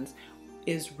hexagons,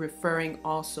 is referring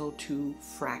also to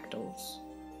fractals.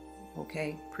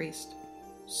 Okay, priest?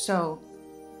 So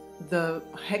the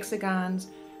hexagons,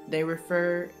 they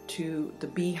refer to the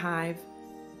beehive,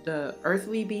 the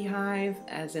earthly beehive,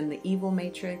 as in the evil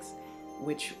matrix,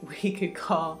 which we could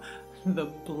call the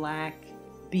black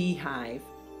beehive.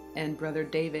 And Brother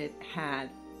David had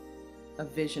a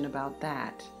vision about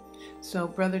that. So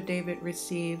Brother David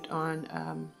received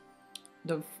on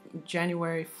the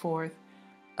January 4th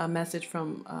a message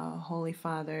from Holy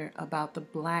Father about the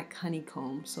black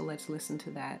honeycomb. So let's listen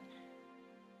to that.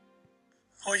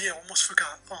 Oh yeah, almost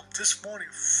forgot. This morning,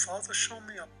 Father showed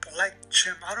me a black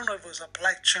gem. I don't know if it was a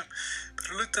black gem, but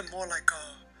it looked more like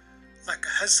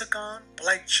a hexagon,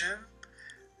 black gem,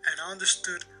 and I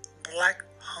understood black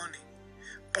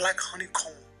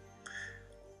honeycomb.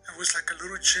 It was like a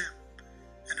little gem,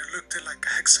 and it looked like a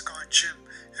hexagon gem.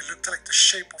 It looked like the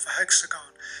shape of a hexagon,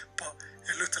 but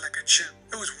it looked like a gem.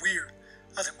 It was weird.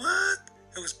 I was like, what?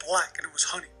 It was black, and it was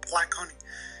honey, black honey,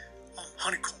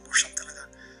 honeycomb or something like that.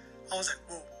 I was like,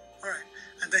 whoa, all right.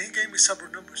 And then he gave me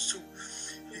several numbers too.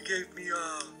 He gave me,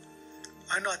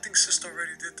 I think Sister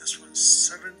already did this one,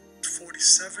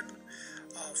 747,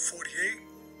 48,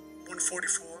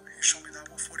 144. He showed me that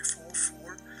 144,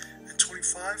 4, and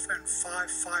 25, and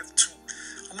 552.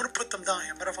 I'm going to put them down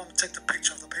here. Matter of fact, I'm going to take the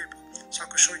picture of the paper so I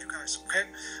can show you guys, okay?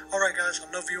 All right, guys, I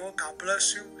love you all. God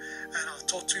bless you. And I'll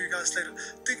talk to you guys later.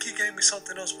 I think he gave me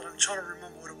something else, but I'm trying to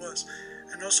remember what it was.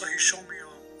 And also, he showed me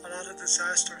a lot of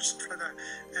disasters and stuff like that.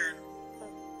 And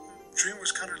dream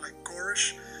was kind of like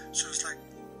gorish. So it's like,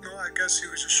 I guess he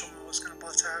was just showing me what's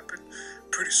about to happen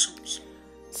pretty soon.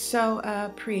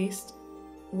 So, priest,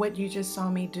 what you just saw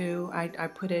me do,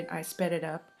 I sped it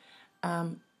up.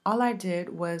 All I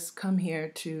did was come here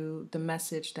to the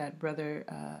message that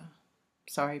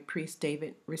Priest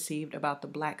David received about the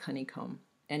black honeycomb.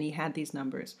 And he had these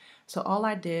numbers. So all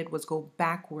I did was go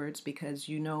backwards because,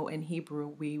 in Hebrew,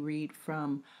 we read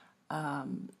from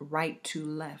right to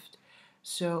left.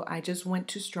 So I just went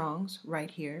to Strong's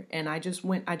right here, and I just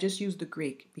used the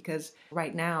Greek because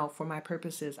right now, for my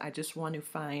purposes, I just want to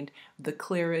find the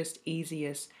clearest,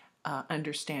 easiest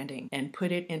understanding and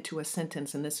put it into a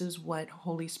sentence. And this is what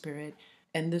Holy Spirit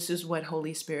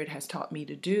has taught me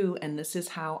to do. And this is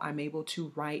how I'm able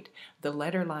to write the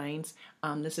letter lines.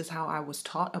 This is how I was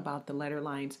taught about the letter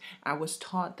lines. I was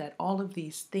taught that all of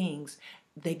these things,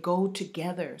 they go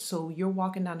together. So you're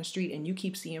walking down the street and you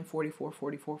keep seeing 44,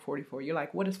 44, 44. You're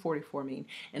like, what does 44 mean?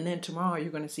 And then tomorrow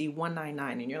you're going to see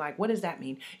 199. And you're like, what does that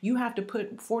mean? You have to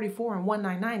put 44 and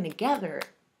 199 together.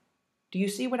 Do you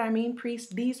see what I mean,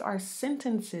 priest? These are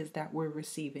sentences that we're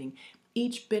receiving.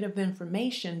 Each bit of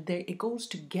information, it goes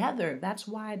together. That's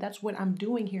what I'm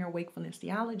doing here in Wakefulness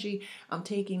Theology. I'm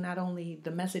taking not only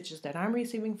the messages that I'm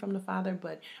receiving from the Father,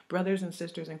 but brothers and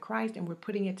sisters in Christ, and we're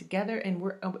putting it together, and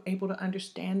we're able to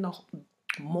understand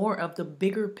more of the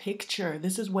bigger picture.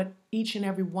 This is what each and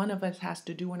every one of us has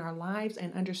to do in our lives,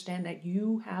 and understand that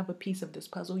you have a piece of this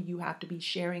puzzle you have to be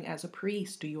sharing as a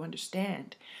priest. Do you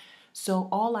understand? So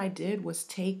all I did was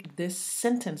take this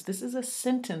sentence. This is a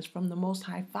sentence from the Most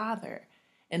High Father.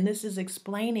 And this is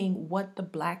explaining what the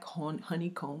black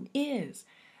honeycomb is.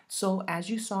 So as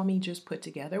you saw me just put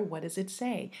together, what does it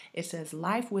say? It says,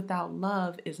 life without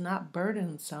love is not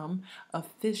burdensome. A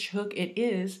fish hook it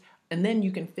is. And then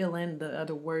you can fill in the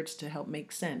other words to help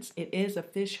make sense. It is a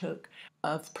fish hook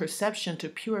of perception to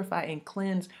purify and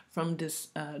cleanse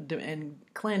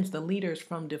cleanse the leaders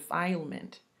from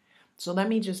defilement. So let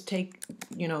me just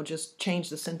just change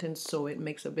the sentence so it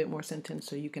makes a bit more sentence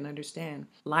so you can understand.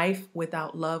 Life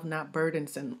without love, not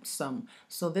burdensome.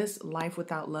 So this life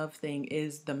without love thing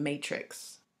is the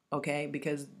matrix, okay?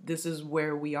 Because this is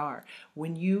where we are.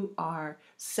 When you are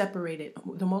separated,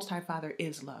 the Most High Father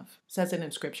is love. It says it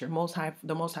in Scripture.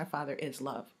 The Most High Father is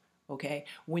love. Okay?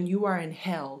 When you are in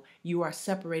hell, you are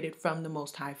separated from the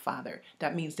Most High Father.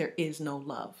 That means there is no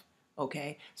love.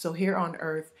 Okay? So here on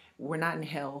earth, we're not in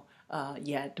hell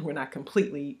yet. We're not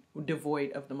completely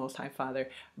devoid of the Most High Father.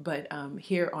 But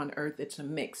here on earth, it's a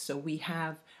mix. So we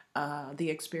have the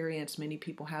experience, many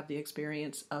people have the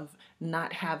experience of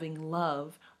not having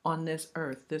love on this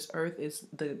earth. This earth is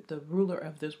the ruler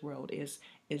of this world is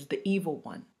the evil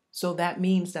one. So that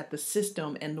means that the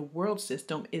system and the world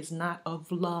system is not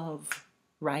of love,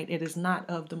 right? It is not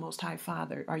of the Most High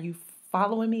Father. Are you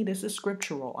following me? This is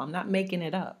scriptural. I'm not making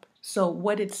it up. So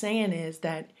what it's saying is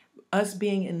that us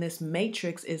being in this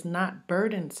matrix is not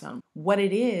burdensome. What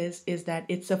it is that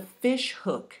it's a fish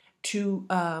hook to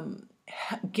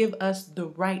give us the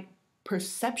right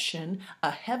perception,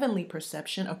 a heavenly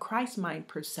perception, a Christ mind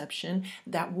perception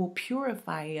that will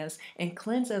purify us and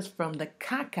cleanse us from the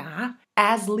caca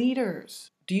as leaders.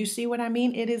 Do you see what I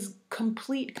mean? It is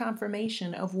complete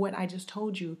confirmation of what I just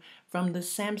told you from the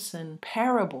Samson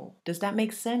parable. Does that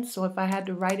make sense? So if I had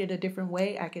to write it a different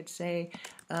way, I could say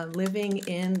living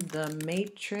in the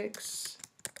matrix,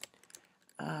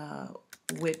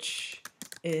 which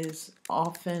is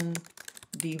often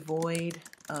devoid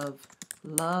of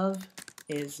love,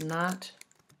 is not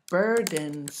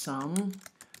burdensome,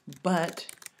 but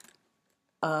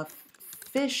a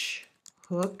fish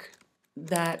hook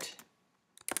that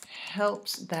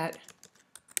helps, that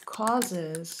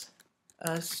causes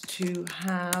us to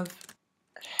have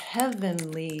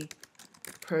heavenly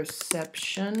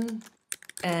perception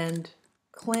and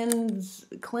cleanses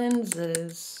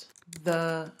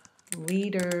the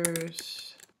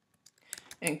leaders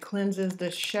and cleanses the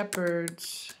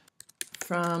shepherds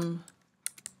from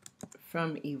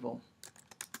evil.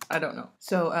 I don't know.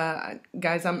 So,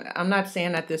 guys, I'm not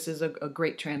saying that this is a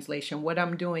great translation. What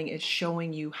I'm doing is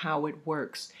showing you how it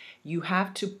works. You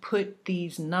have to put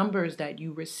these numbers that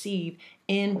you receive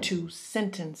into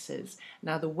sentences.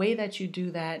 Now, the way that you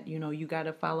do that, you got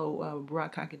to follow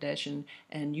Ruach HaKodesh,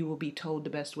 and you will be told the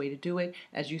best way to do it.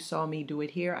 As you saw me do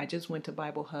it here, I just went to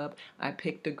Bible Hub. I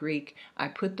picked the Greek. I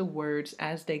put the words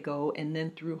as they go, and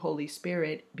then through Holy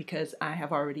Spirit, because I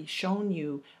have already shown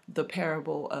you the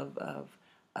parable of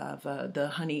the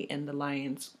honey and the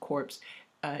lion's corpse,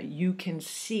 you can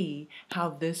see how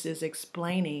this is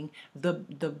explaining the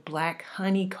black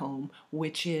honeycomb,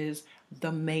 which is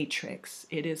the matrix.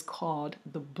 It is called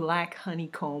the black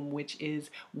honeycomb, which is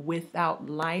without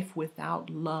life, without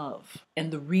love.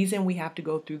 And the reason we have to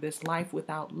go through this life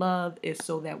without love is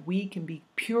so that we can be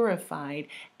purified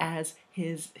as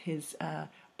his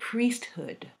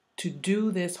priesthood to do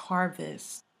this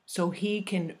harvest, so he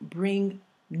can bring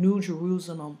New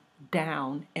Jerusalem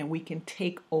down and we can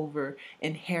take over,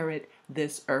 inherit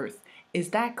this earth. Is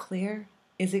that clear?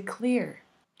 Is it clear?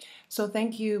 So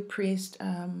thank you, Priest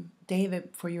David,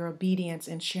 for your obedience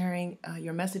and sharing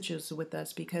your messages with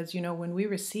us, because, when we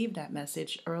received that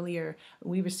message earlier,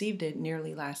 we received it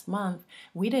nearly last month.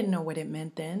 We didn't know what it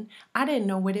meant then. I didn't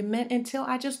know what it meant until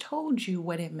I just told you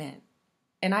what it meant.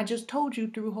 And I just told you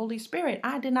through Holy Spirit.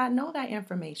 I did not know that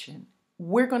information.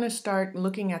 We're going to start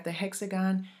looking at the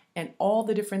hexagon and all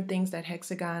the different things that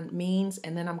hexagon means,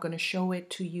 and then I'm going to show it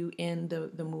to you in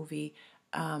the movie,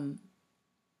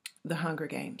 The Hunger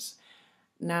Games.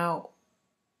 Now,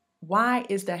 why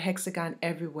is the hexagon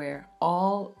everywhere?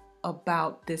 All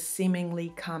about this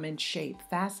seemingly common shape.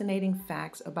 Fascinating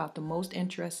facts about the most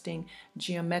interesting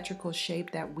geometrical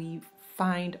shape that we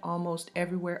find almost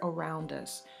everywhere around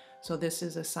us. So this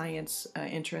is a science,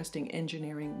 interesting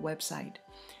engineering website.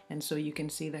 And so you can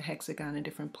see the hexagon in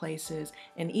different places.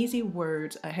 In easy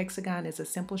words, a hexagon is a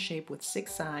simple shape with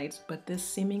 6 sides, but this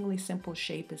seemingly simple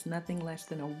shape is nothing less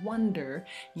than a wonder.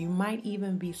 You might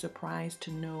even be surprised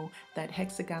to know that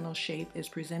hexagonal shape is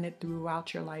presented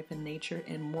throughout your life in nature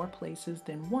in more places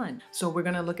than one. So we're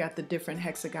going to look at the different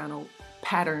hexagonal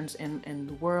patterns in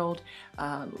the world.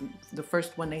 The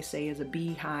first one they say is a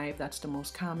beehive. That's the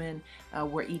most common,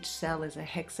 where each cell is a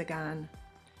hexagon.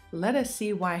 Let us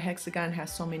see why hexagon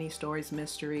has so many stories,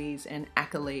 mysteries, and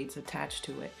accolades attached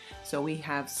to it. So we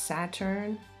have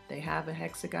Saturn. They have a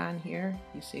hexagon here.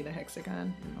 You see the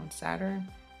hexagon on Saturn?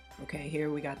 Okay, here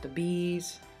we got the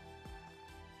bees,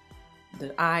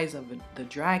 the eyes of the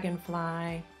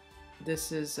dragonfly.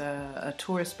 This is a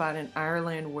tourist spot in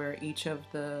Ireland where each of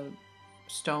the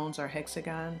stones are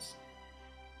hexagons.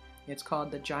 It's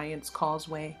called the Giant's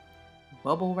Causeway.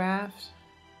 Bubble rafts.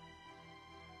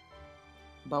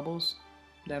 Bubbles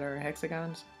that are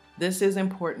hexagons. This is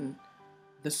important.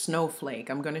 The snowflake.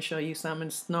 I'm going to show you some in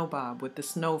Snowbob with the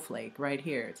snowflake right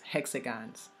here. It's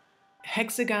hexagons.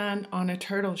 Hexagon on a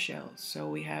turtle shell. So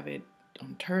we have it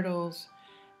on turtles.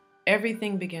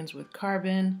 Everything begins with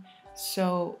carbon.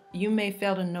 So you may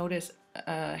fail to notice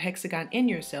a hexagon in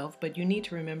yourself, but you need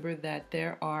to remember that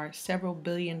there are several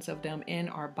billions of them in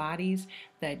our bodies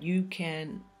than you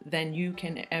can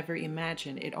ever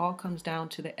imagine. It all comes down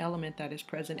to the element that is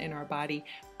present in our body,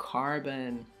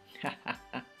 carbon.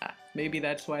 Maybe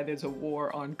that's why there's a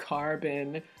war on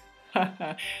carbon.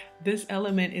 This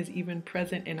element is even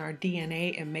present in our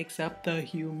DNA and makes up the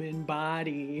human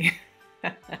body.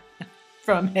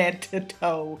 From head to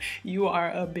toe, you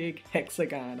are a big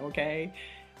hexagon, okay?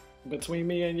 Between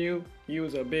me and you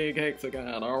was a big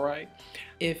hexagon, all right?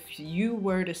 If you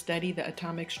were to study the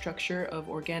atomic structure of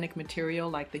organic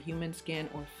material like the human skin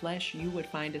or flesh, you would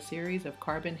find a series of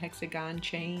carbon hexagon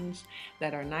chains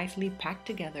that are nicely packed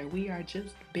together. We are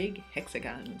just big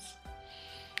hexagons.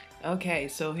 Okay,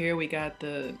 so here we got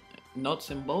the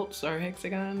nuts and bolts are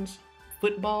hexagons.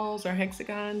 Footballs are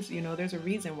hexagons. There's a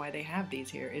reason why they have these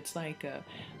here. It's like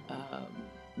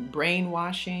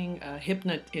brainwashing.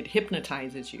 It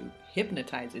hypnotizes you.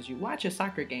 Watch a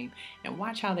soccer game and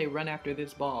watch how they run after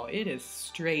this ball. It is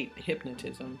straight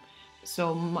hypnotism.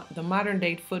 So the modern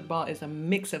day football is a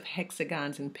mix of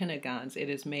hexagons and pentagons. It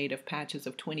is made of patches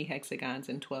of 20 hexagons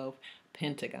and 12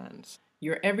 pentagons.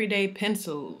 Your everyday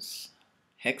pencils,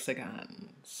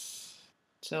 hexagons.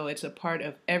 So it's a part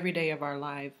of every day of our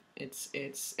life.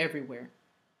 It's everywhere.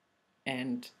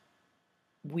 And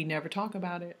we never talk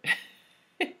about it.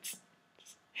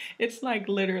 It's like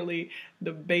literally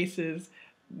the basis,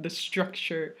 the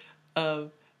structure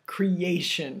of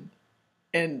creation.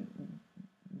 And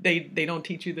they don't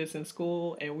teach you this in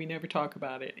school, and we never talk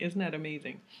about it. Isn't that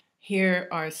amazing? Here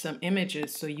are some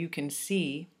images so you can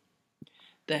see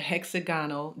the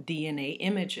hexagonal DNA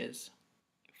images.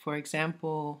 For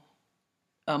example,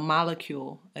 a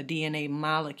molecule, a DNA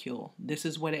molecule. This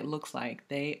is what it looks like.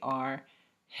 They are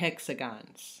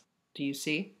hexagons. Do you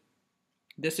see?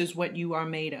 This is what you are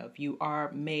made of.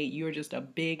 You're just a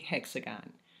big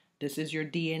hexagon. This is your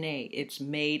DNA. It's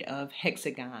made of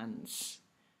hexagons,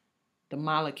 the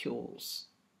molecules.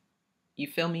 You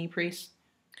feel me, priest?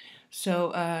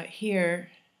 So here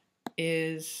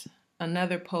is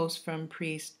another post from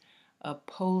priest, a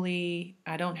Holy,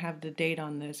 I don't have the date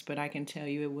on this, but I can tell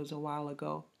you it was a while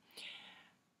ago.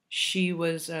 She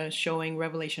was showing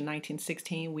Revelation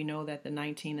 19:16. We know that the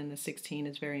 19 and the 16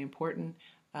 is very important.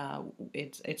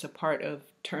 It's a part of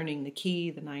turning the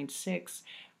key, the 9-6.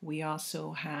 We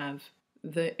also have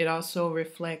it also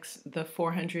reflects the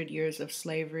 400 years of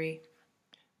slavery,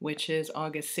 which is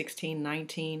August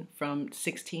 1619 from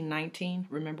 1619.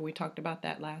 Remember we talked about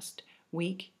that last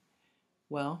week?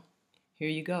 Well, here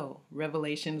you go.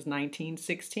 Revelations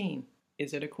 19:16.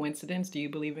 Is it a coincidence? Do you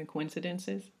believe in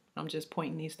coincidences? I'm just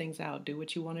pointing these things out. Do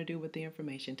what you want to do with the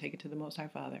information. Take it to the Most High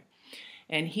Father.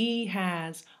 And he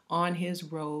has on his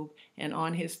robe and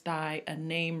on his thigh a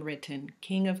name written,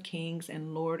 King of Kings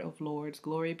and Lord of Lords.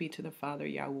 Glory be to the Father,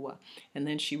 Yahuwah. And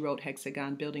then she wrote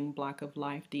Hexagon, building block of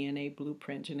life, DNA,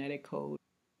 blueprint, genetic code,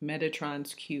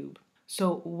 Metatron's cube.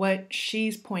 So what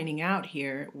she's pointing out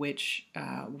here, which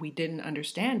we didn't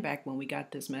understand back when we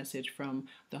got this message from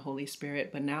the Holy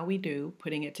Spirit, but now we do,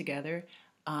 putting it together,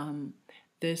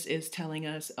 this is telling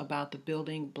us about the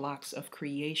building blocks of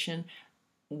creation.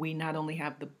 We not only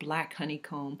have the black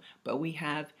honeycomb, but we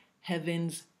have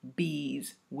heaven's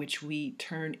bees, which we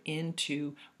turn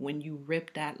into when you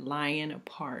rip that lion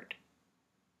apart.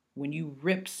 When you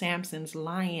rip Samson's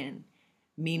lion,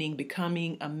 meaning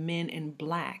becoming a men in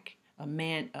black, a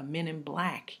men in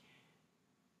black,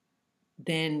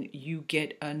 then you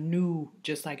get a new,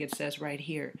 just like it says right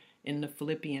here in the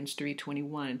Philippians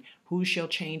 3:21, who shall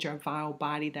change our vile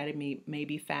body that it may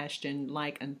be fashioned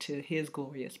like unto his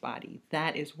glorious body.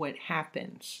 That is what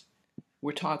happens.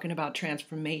 We're talking about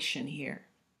transformation here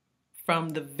from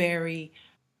the very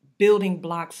building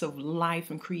blocks of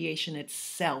life and creation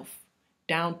itself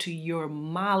down to your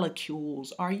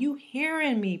molecules. Are you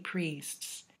hearing me,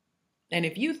 priests? And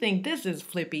if you think this is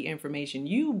flippy information,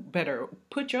 you better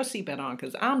put your seatbelt on,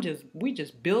 because we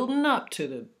just building up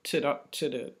to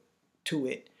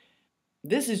it.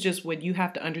 This is just what you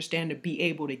have to understand to be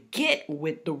able to get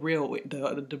with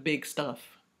the big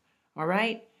stuff. All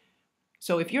right?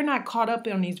 So if you're not caught up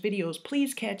on these videos,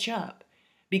 please catch up.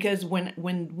 Because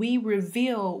when we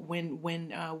reveal, when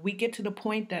we get to the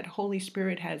point that Holy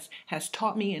Spirit has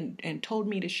taught me and told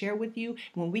me to share with you,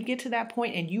 when we get to that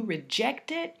point and you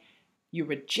reject it, you're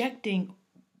rejecting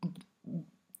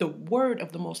the word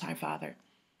of the Most High Father.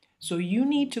 So you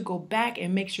need to go back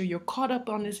and make sure you're caught up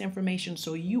on this information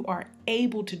so you are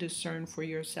able to discern for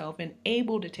yourself and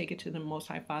able to take it to the Most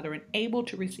High Father and able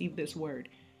to receive this word.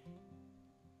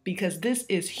 Because this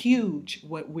is huge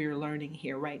what we're learning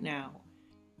here right now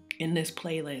in this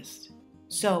playlist.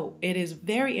 So it is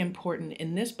very important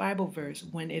in this Bible verse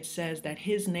when it says that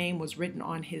his name was written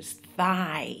on his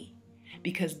thigh,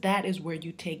 because that is where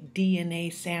you take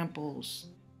DNA samples.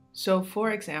 So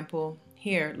for example,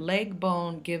 here, leg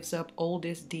bone gives up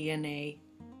oldest DNA,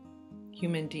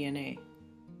 human DNA.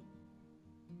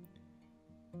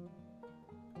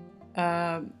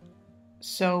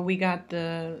 So we got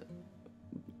the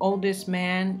oldest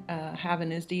man having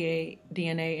his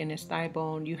DNA in his thigh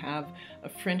bone. You have a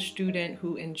French student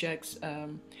who injects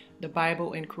the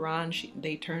Bible and Quran.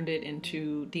 They turned it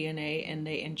into DNA and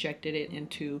they injected it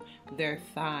into their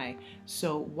thigh.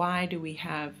 So why do we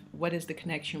have, what is the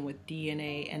connection with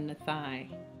DNA and the thigh?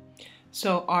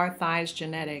 So our thigh's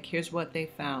genetic, here's what they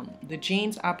found. The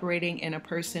genes operating in a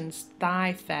person's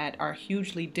thigh fat are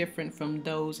hugely different from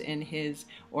those in his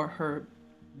or her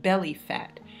belly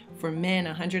fat. For men,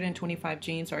 125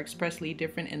 genes are expressly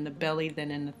different in the belly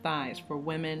than in the thighs. For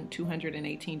women,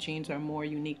 218 genes are more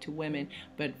unique to women,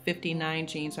 but 59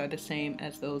 genes are the same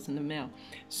as those in the male.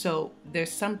 So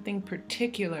there's something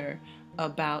particular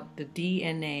about the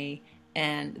DNA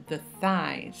and the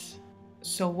thighs.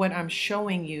 So what I'm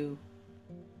showing you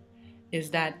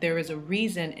is that there is a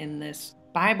reason in this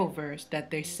Bible verse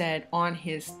that they said on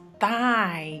his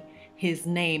thigh his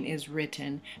name is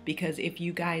written. Because if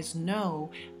you guys know,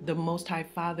 the Most High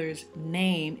Father's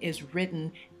name is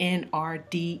written in our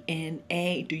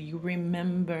DNA. Do you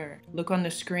remember? Look on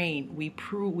the screen. We've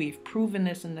proven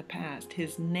this in the past.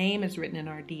 His name is written in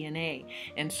our DNA.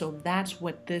 And so that's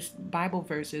what this Bible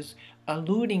verse is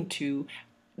alluding to,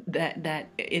 that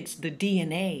it's the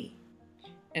DNA.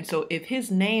 And so if his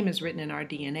name is written in our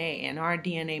DNA, and our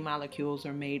DNA molecules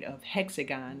are made of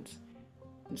hexagons,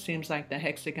 it seems like the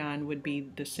hexagon would be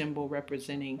the symbol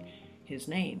representing his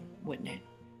name, wouldn't it?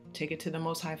 Take it to the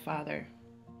Most High Father.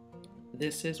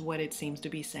 This is what it seems to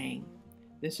be saying.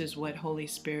 This is what Holy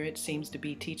Spirit seems to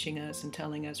be teaching us and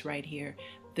telling us right here.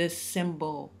 This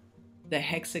symbol, the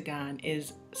hexagon,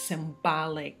 is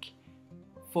symbolic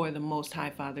for the Most High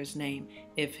Father's name.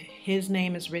 If his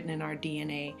name is written in our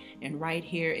DNA, and right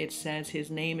here it says his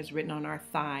name is written on our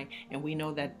thigh, and we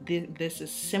know that this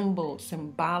is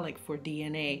symbolic for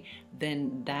DNA,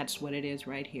 then that's what it is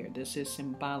right here. This is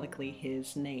symbolically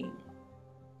his name,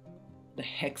 the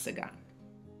hexagon.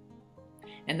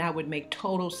 And that would make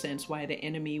total sense why the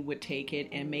enemy would take it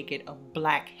and make it a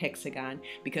black hexagon.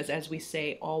 Because as we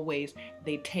say always,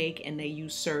 they take and they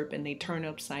usurp and they turn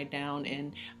upside down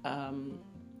and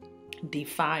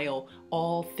defile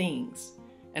all things.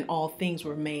 And all things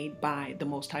were made by the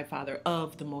Most High Father,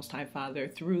 of the Most High Father,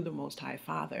 through the Most High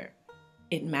Father.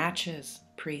 It matches,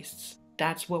 priests.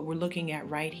 That's what we're looking at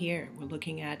right here. We're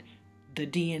looking at the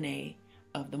DNA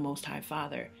of the Most High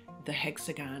Father, the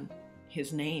hexagon,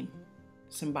 his name,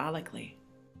 symbolically.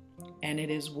 And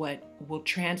it is what will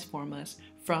transform us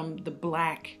from the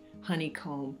black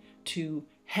honeycomb to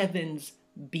heaven's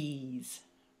bees.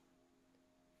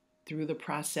 Through the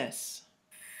process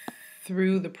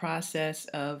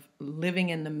of living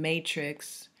in the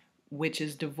matrix, which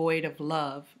is devoid of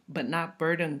love, but not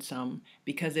burdensome,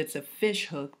 because it's a fish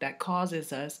hook that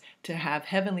causes us to have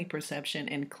heavenly perception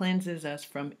and cleanses us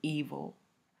from evil.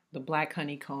 The black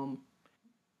honeycomb,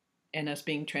 and us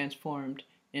being transformed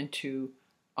into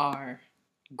our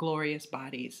glorious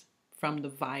bodies from the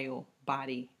vile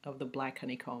body of the black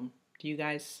honeycomb. Do you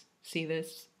guys see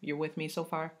this? You're with me so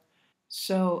far?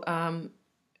 So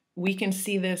we can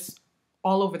see this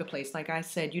all over the place. Like I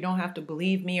said, you don't have to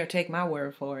believe me or take my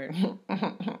word for it.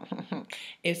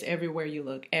 It's everywhere you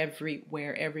look,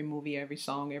 everywhere, every movie, every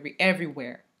song,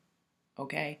 everywhere.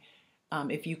 Okay?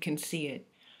 If you can see it.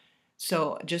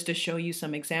 So just to show you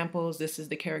some examples, this is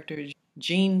the character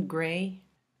Jean Grey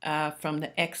from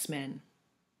the X-Men.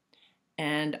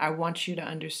 And I want you to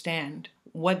understand,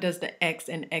 what does the X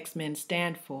in X-Men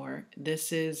stand for?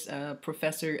 This is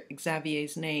Professor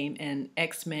Xavier's name, and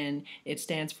X-Men, it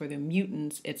stands for the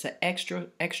mutants. It's an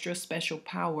extra special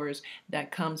powers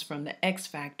that comes from the X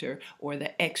factor or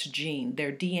the X gene,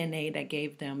 their DNA that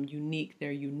gave them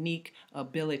their unique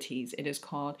abilities. It is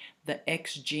called the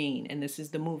X gene, and this is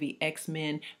the movie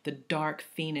X-Men, the Dark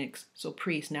Phoenix. So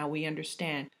priest, now we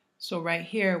understand. So right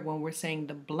here, when we're saying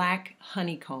the black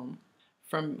honeycomb,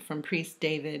 from Priest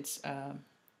David's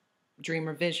dream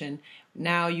or vision,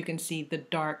 now you can see the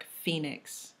dark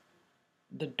phoenix.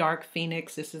 The dark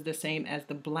phoenix, this is the same as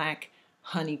the black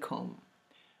honeycomb.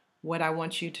 What I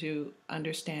want you to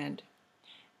understand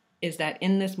is that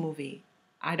in this movie,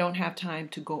 I don't have time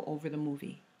to go over the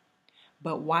movie,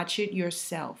 but watch it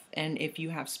yourself. And if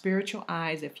you have spiritual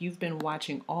eyes, if you've been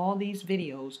watching all these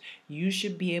videos, you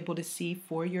should be able to see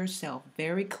for yourself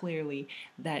very clearly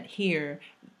that here,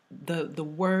 the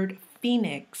word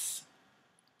phoenix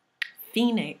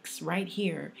right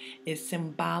here is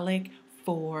symbolic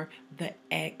for the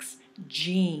X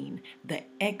gene. The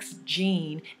X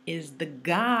gene is the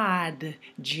God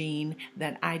gene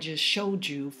that I just showed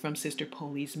you from Sister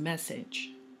Poli's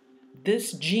message.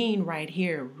 This gene right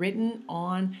here, written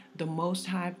on the Most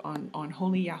High, on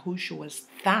Holy Yahushua's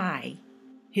thigh,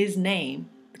 his name,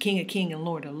 King of Kings and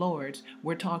Lord of Lords,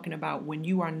 we're talking about when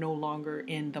you are no longer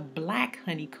in the black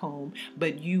honeycomb,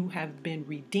 but you have been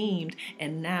redeemed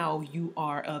and now you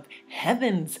are of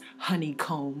heaven's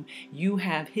honeycomb. You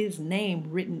have his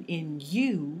name written in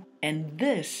you, and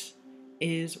this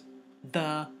is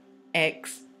the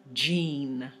X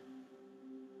gene.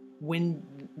 When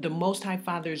the Most High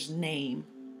Father's name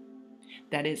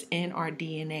that is in our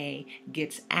DNA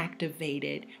gets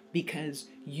activated because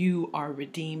you are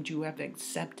redeemed, you have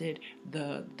accepted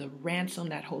the ransom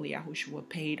that Holy Yahushua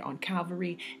paid on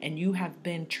Calvary, and you have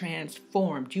been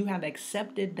transformed. You have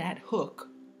accepted that hook.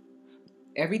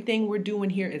 Everything we're doing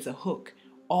here is a hook,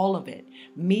 all of it.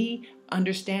 Me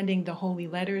understanding the holy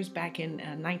letters back in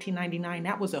 1999,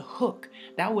 that was a hook.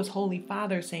 That was Holy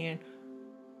Father saying,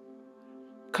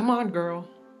 come on, girl,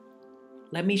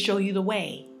 let me show you the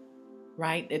way.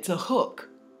 Right? It's a hook.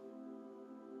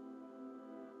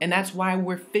 And that's why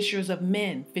we're fishers of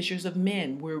men, fishers of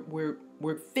men.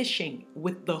 We're fishing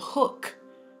with the hook,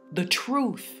 the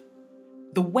truth,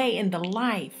 the way, and the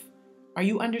life. Are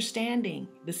you understanding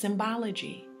the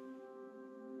symbology?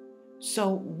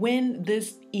 So when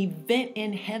this event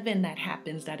in heaven that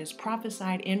happens, that is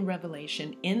prophesied in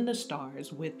Revelation, in the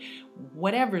stars, with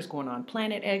whatever's going on,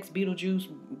 Planet X, Beetlejuice,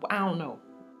 I don't know,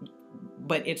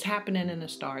 but it's happening in the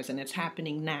stars, and it's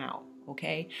happening now,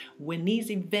 okay? When these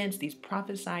events, these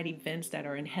prophesied events that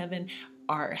are in heaven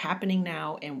are happening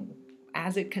now, and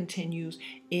as it continues,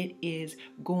 it is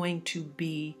going to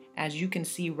be, as you can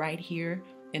see right here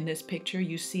in this picture,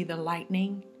 you see the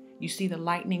lightning. You see the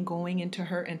lightning going into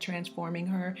her and transforming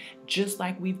her, just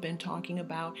like we've been talking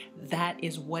about. That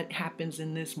is what happens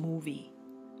in this movie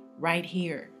right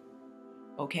here.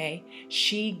 Okay,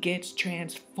 she gets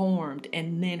transformed,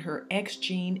 and then her X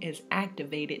gene is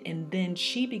activated, and then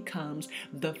she becomes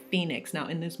the Phoenix. Now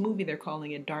in this movie they're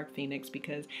calling it Dark Phoenix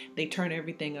because they turn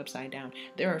everything upside down.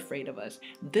 They're afraid of us.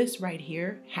 This right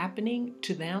here happening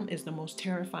to them is the most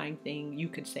terrifying thing you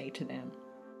could say to them.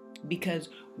 Because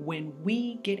when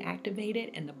we get activated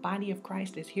and the body of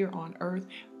Christ is here on earth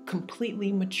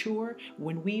completely mature,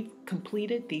 when we've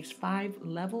completed these 5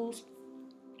 levels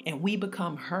and we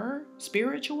become her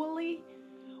spiritually,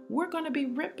 we're going to be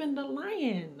ripping the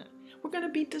lion. We're going to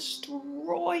be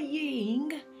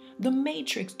destroying the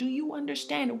matrix. Do you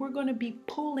understand? We're going to be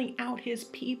pulling out his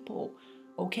people,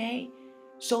 okay?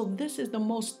 So this is the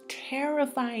most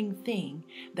terrifying thing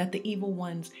that the evil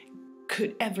ones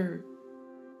could ever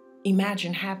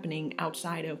imagine happening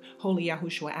outside of Holy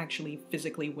Yahushua actually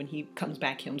physically when he comes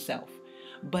back himself.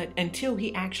 But until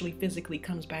he actually physically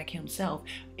comes back himself,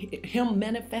 him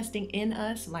manifesting in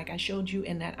us, like I showed you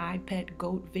in that iPet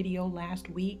goat video last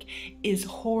week, is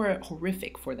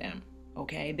horrific for them.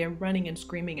 Okay, they're running and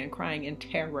screaming and crying in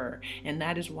terror, and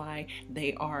that is why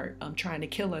they are trying to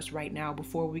kill us right now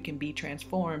before we can be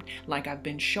transformed, like I've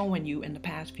been showing you in the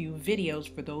past few videos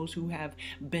for those who have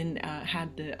been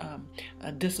had the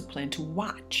discipline to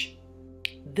watch.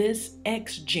 This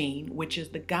X gene, which is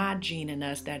the God gene in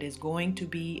us that is going to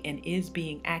be and is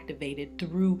being activated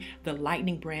through the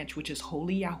lightning branch, which is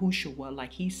Holy Yahushua,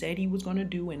 like he said he was going to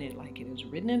do in it, like it is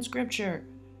written in scripture.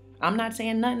 I'm not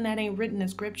saying nothing that ain't written in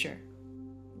scripture.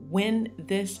 When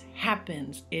this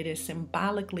happens, it is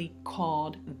symbolically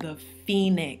called the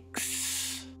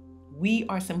Phoenix. We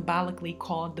are symbolically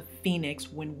called the Phoenix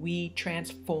when we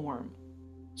transform.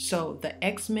 So the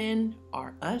X-Men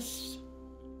are us,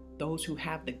 those who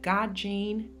have the God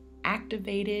gene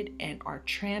activated and are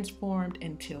transformed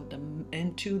into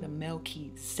the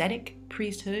Melchizedek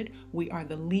priesthood. We are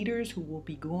the leaders who will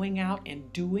be going out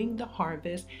and doing the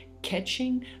harvest,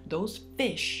 catching those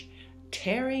fish,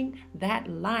 tearing that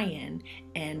lion,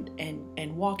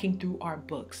 and walking through our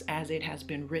books as it has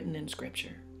been written in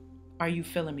scripture. Are you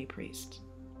feeling me, priests?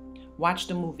 Watch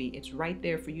the movie. It's right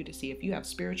there for you to see. If you have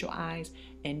spiritual eyes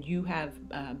and you have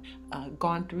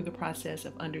gone through the process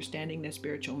of understanding the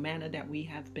spiritual manna that we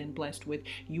have been blessed with,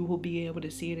 you will be able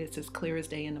to see it. It's as clear as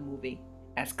day in the movie,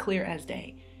 as clear as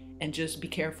day. And just be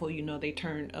careful, you know, they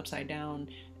turn upside down,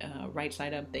 right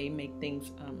side up. They make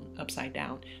things upside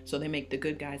down. So they make the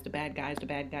good guys the bad guys, the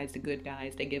bad guys the good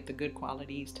guys. They give the good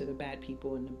qualities to the bad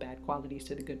people and the bad qualities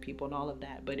to the good people and all of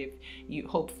that. But if you,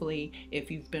 hopefully, if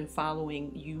you've been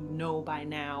following, you know by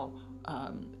now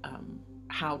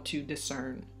how to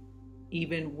discern,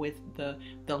 even with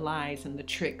the lies and the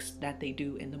tricks that they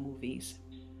do in the movies.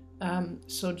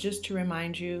 So just to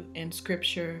remind you, in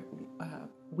scripture,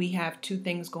 we have 2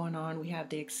 things going on. We have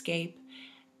the escape,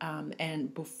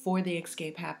 and before the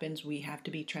escape happens, we have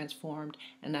to be transformed.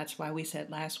 And that's why we said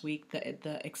last week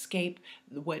the escape,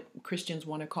 what Christians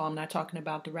want to call, I'm not talking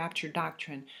about the rapture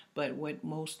doctrine, but what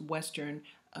most Western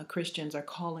Christians are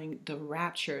calling the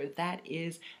rapture, that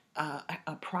is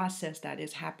a process that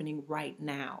is happening right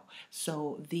now.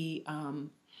 So the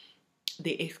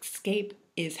escape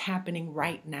is happening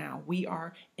right now. We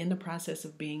are in the process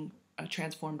of being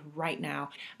transformed right now.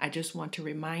 I just want to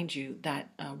remind you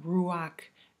that Ruach,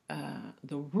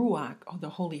 the Ruach, or the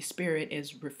Holy Spirit,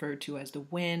 is referred to as the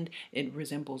wind. It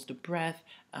resembles the breath,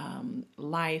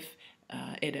 life.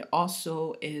 It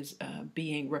also is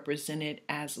being represented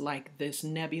as like this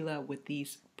nebula with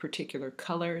these particular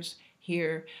colors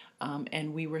here.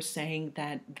 And we were saying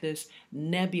that this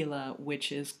nebula,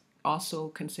 which is also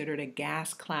considered a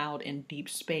gas cloud in deep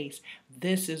space,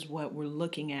 this is what we're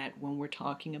looking at when we're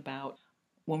talking about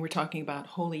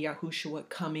Holy Yahushua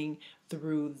coming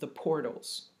through the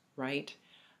portals, right?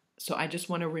 So I just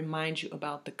want to remind you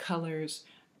about the colors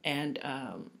and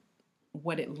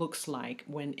what it looks like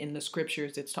when in the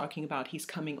scriptures it's talking about he's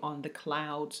coming on the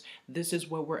clouds. This is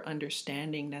what we're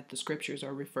understanding that the scriptures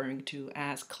are referring to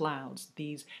as clouds.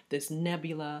 This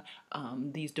nebula,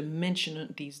 these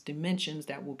dimensions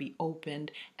that will be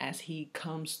opened as he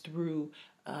comes through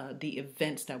the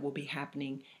events that will be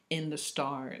happening in the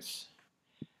stars.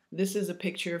 This is a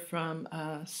picture from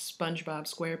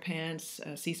SpongeBob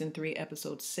SquarePants, Season 3,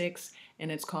 Episode 6,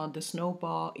 and it's called The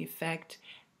Snowball Effect.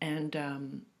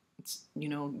 And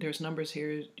there's numbers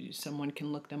here. Someone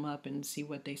can look them up and see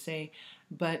what they say.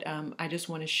 But I just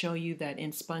want to show you that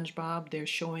in SpongeBob, they're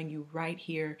showing you right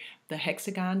here the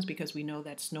hexagons, because we know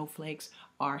that snowflakes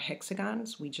are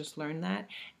hexagons. We just learned that.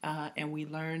 And we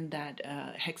learned that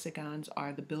hexagons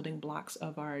are the building blocks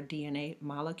of our DNA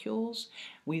molecules.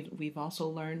 We've also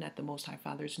learned that the Most High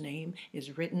Father's name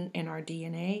is written in our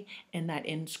DNA, and that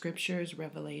in scriptures,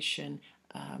 Revelation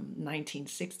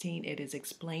 19:16, it is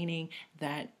explaining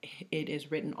that it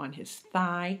is written on his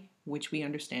thigh, which we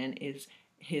understand is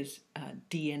his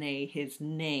DNA, his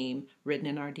name written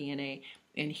in our DNA.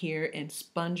 And here in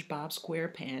SpongeBob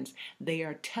SquarePants, they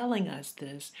are telling us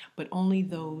this, but only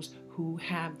those who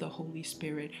have the Holy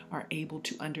Spirit are able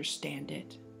to understand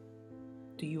it.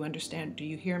 Do you understand? Do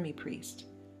you hear me, priest?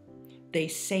 They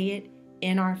say it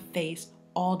in our face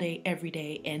all day, every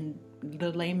day, and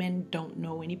the laymen don't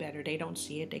know any better. They don't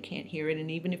see it. They can't hear it.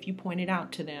 And even if you point it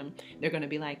out to them, they're going to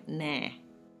be like, nah.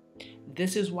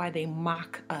 This is why they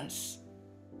mock us.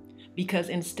 Because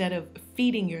instead of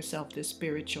feeding yourself this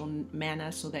spiritual manna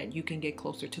so that you can get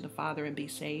closer to the Father and be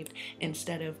saved,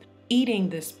 instead of eating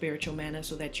this spiritual manna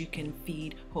so that you can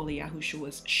feed Holy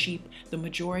Yahushua's sheep, the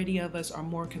majority of us are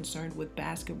more concerned with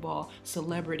basketball,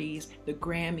 celebrities, the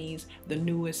Grammys, the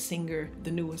newest singer,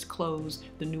 the newest clothes,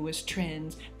 the newest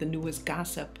trends, the newest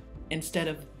gossip, instead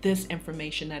of this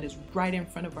information that is right in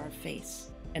front of our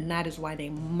face. And that is why they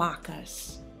mock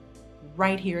us.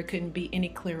 Right here, it couldn't be any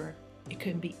clearer. It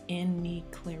couldn't be any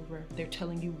clearer. They're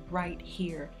telling you right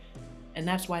here. And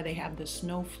that's why they have the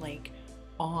snowflake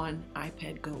on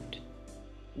iPad Goat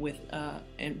with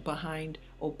and behind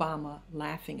Obama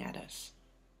laughing at us.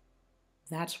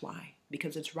 That's why,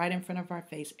 because it's right in front of our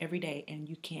face every day and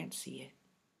you can't see it.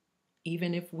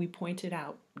 Even if we point it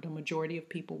out, the majority of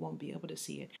people won't be able to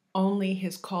see it. Only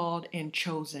his called and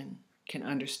chosen can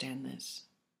understand this.